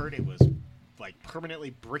also heard it was like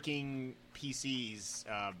permanently bricking PCs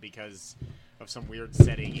because of some weird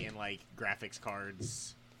setting in like graphics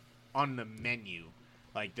cards on the menu.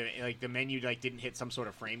 Like the menu like didn't hit some sort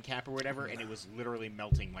of frame cap or whatever, and it was literally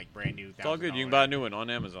melting like brand new. It's all good. You can buy a new one on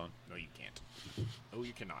Amazon. No, you can't. Oh,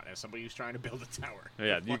 you cannot. As somebody who's trying to build a tower.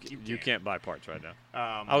 Yeah, The fuck you can't buy parts right now.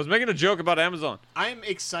 I I was making a joke about Amazon. I'm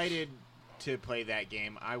excited to play that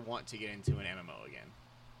game. I want to get into an MMO again.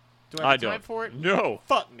 Do I I have time don't. for it? No.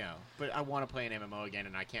 Fuck no. But I want to play an MMO again,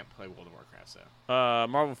 and I can't play World of Warcraft, so.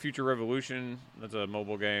 Marvel Future Revolution. That's a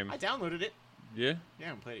mobile game. I downloaded it. Yeah. Yeah, I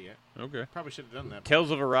haven't played it yet. Okay. Probably should have done that. Tales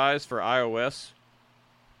of Arise for iOS.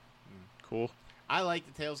 Cool. I like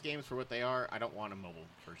the Tales games for what they are. I don't want a mobile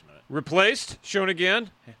version of it. Replaced. Shown again.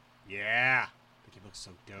 Yeah. The game looks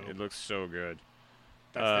so dope. It looks so good.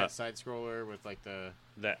 That's that side scroller with like the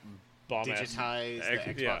That bomb digitized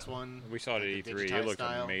the Xbox One. We saw it like at the E3. It digitized looked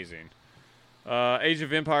style. amazing. Age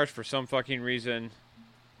of Empires for some fucking reason.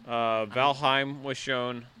 Valheim was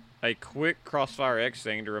shown. A quick Crossfire X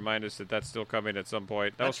thing to remind us that that's still coming at some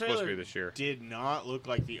point. That was supposed to be trailer this year. Did not look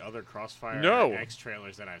like the other Crossfire No. X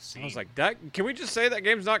trailers that I've seen. I was like, that. Can we just say that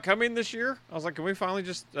game's not coming this year? I was like, can we finally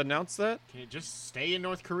just announce that? can it just stay in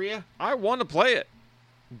North Korea? I want to play it.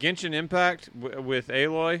 Genshin Impact with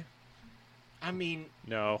Aloy. I mean,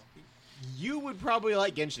 No. you would probably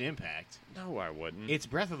like Genshin Impact. No, I wouldn't. It's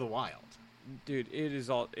Breath of the Wild. Dude, it is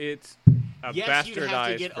all. It's a Yes, you'd have to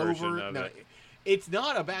bastardized get version over. of No, it. it's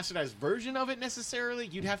not a bastardized version of it necessarily.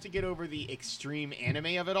 You'd have to get over the extreme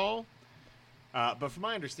anime of it all. But from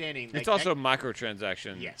my understanding, It's like, also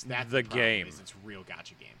microtransaction. yes, that's the problem, game. is it's a real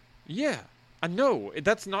gotcha game. Yeah, I know.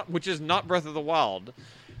 That's not, which is not Breath of the Wild.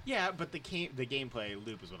 Yeah, but the gameplay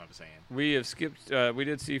loop is what I'm saying. We have skipped. We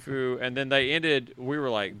did Sifu, and then they ended. We were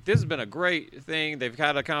like, "This has been a great thing." They've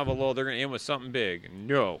had a kind of a lull. They're going to end with something big.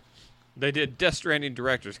 No, they did Death Stranding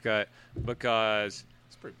director's cut because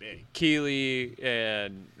It's pretty big. Keighley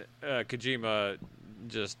and Kojima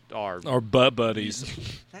just are. Our butt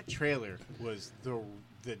buddies. That trailer was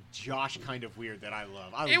the Josh kind of weird that I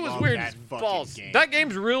love. I It was love weird that as fucking balls. game. That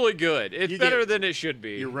game's really good. It's You better get than it should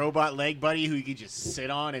be. Your robot leg buddy who you can just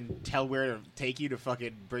sit on and tell where to take you to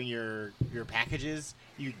fucking bring your packages.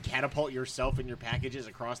 You can catapult yourself and your packages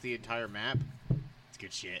across the entire map. It's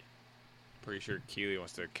good shit. Pretty sure Keighley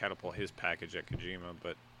wants to catapult his package at Kojima,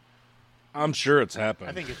 but I'm sure it's happening.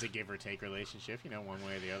 I think it's a give or take relationship, one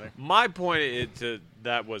way or the other. my point to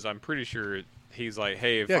that was I'm pretty sure he's like,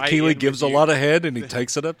 hey, if I Keighley end gives with a you- lot of head and he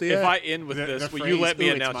takes it up the If ass. I end with this, will you let me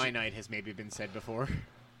 "Ooh, announce? It's my night has maybe been said before.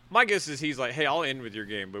 My guess is he's like, hey, I'll end with your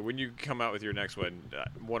game, but when you come out with your next one,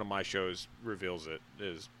 one of my shows reveals it.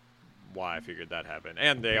 Is why I figured that happened,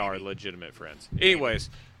 and they are legitimate friends. Anyways,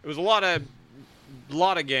 it was a lot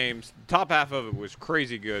of games. Top half of it was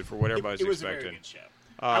crazy good for what everybody's it was expecting. a very good show.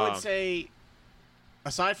 I would Um, say,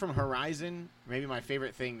 aside from Horizon, maybe my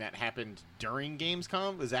favorite thing that happened during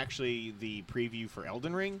Gamescom was actually the preview for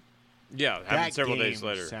Elden Ring. Yeah, having That several game days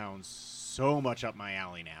later. sounds so much up my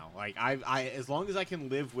alley now. Like I as long as I can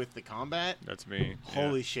live with the combat, That's me.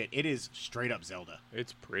 holy Yeah. shit, it is straight up Zelda.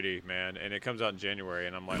 It's pretty, man, and it comes out in January,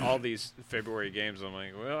 and I'm like, all these February games, I'm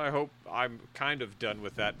like, well, I hope I'm kind of done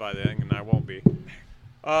with that by then, and I won't be.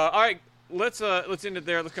 All right, let's end it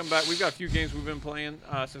there. Let's come back. We've got a few games we've been playing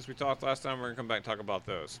since we talked last time. We're gonna come back and talk about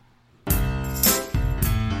those.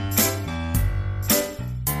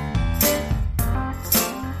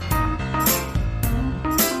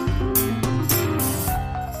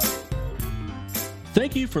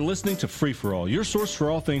 Thank you for listening to Free For All, your source for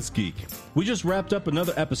all things geek. We just wrapped up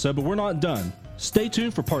another episode, but we're not done. Stay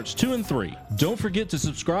tuned for parts 2 and 3. Don't forget to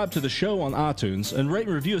subscribe to the show on iTunes and rate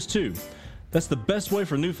and review us too. That's the best way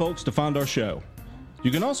for new folks to find our show.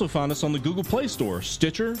 You can also find us on the Google Play Store,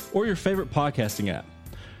 Stitcher, or your favorite podcasting app.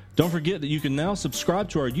 Don't forget that you can now subscribe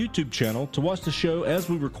to our YouTube channel to watch the show as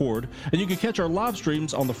we record, and you can catch our live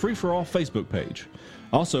streams on the Free For All Facebook page.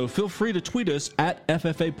 Also, feel free to tweet us at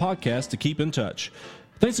FFA Podcast to keep in touch.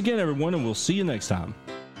 Thanks again, everyone, and we'll see you next time.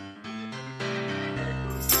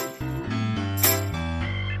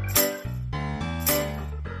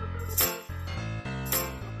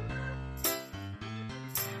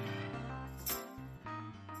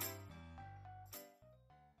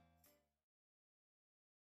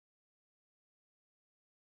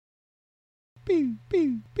 Pew,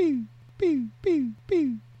 pew, pew, pew, pew,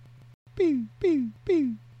 pew, pew, pew,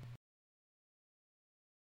 pew.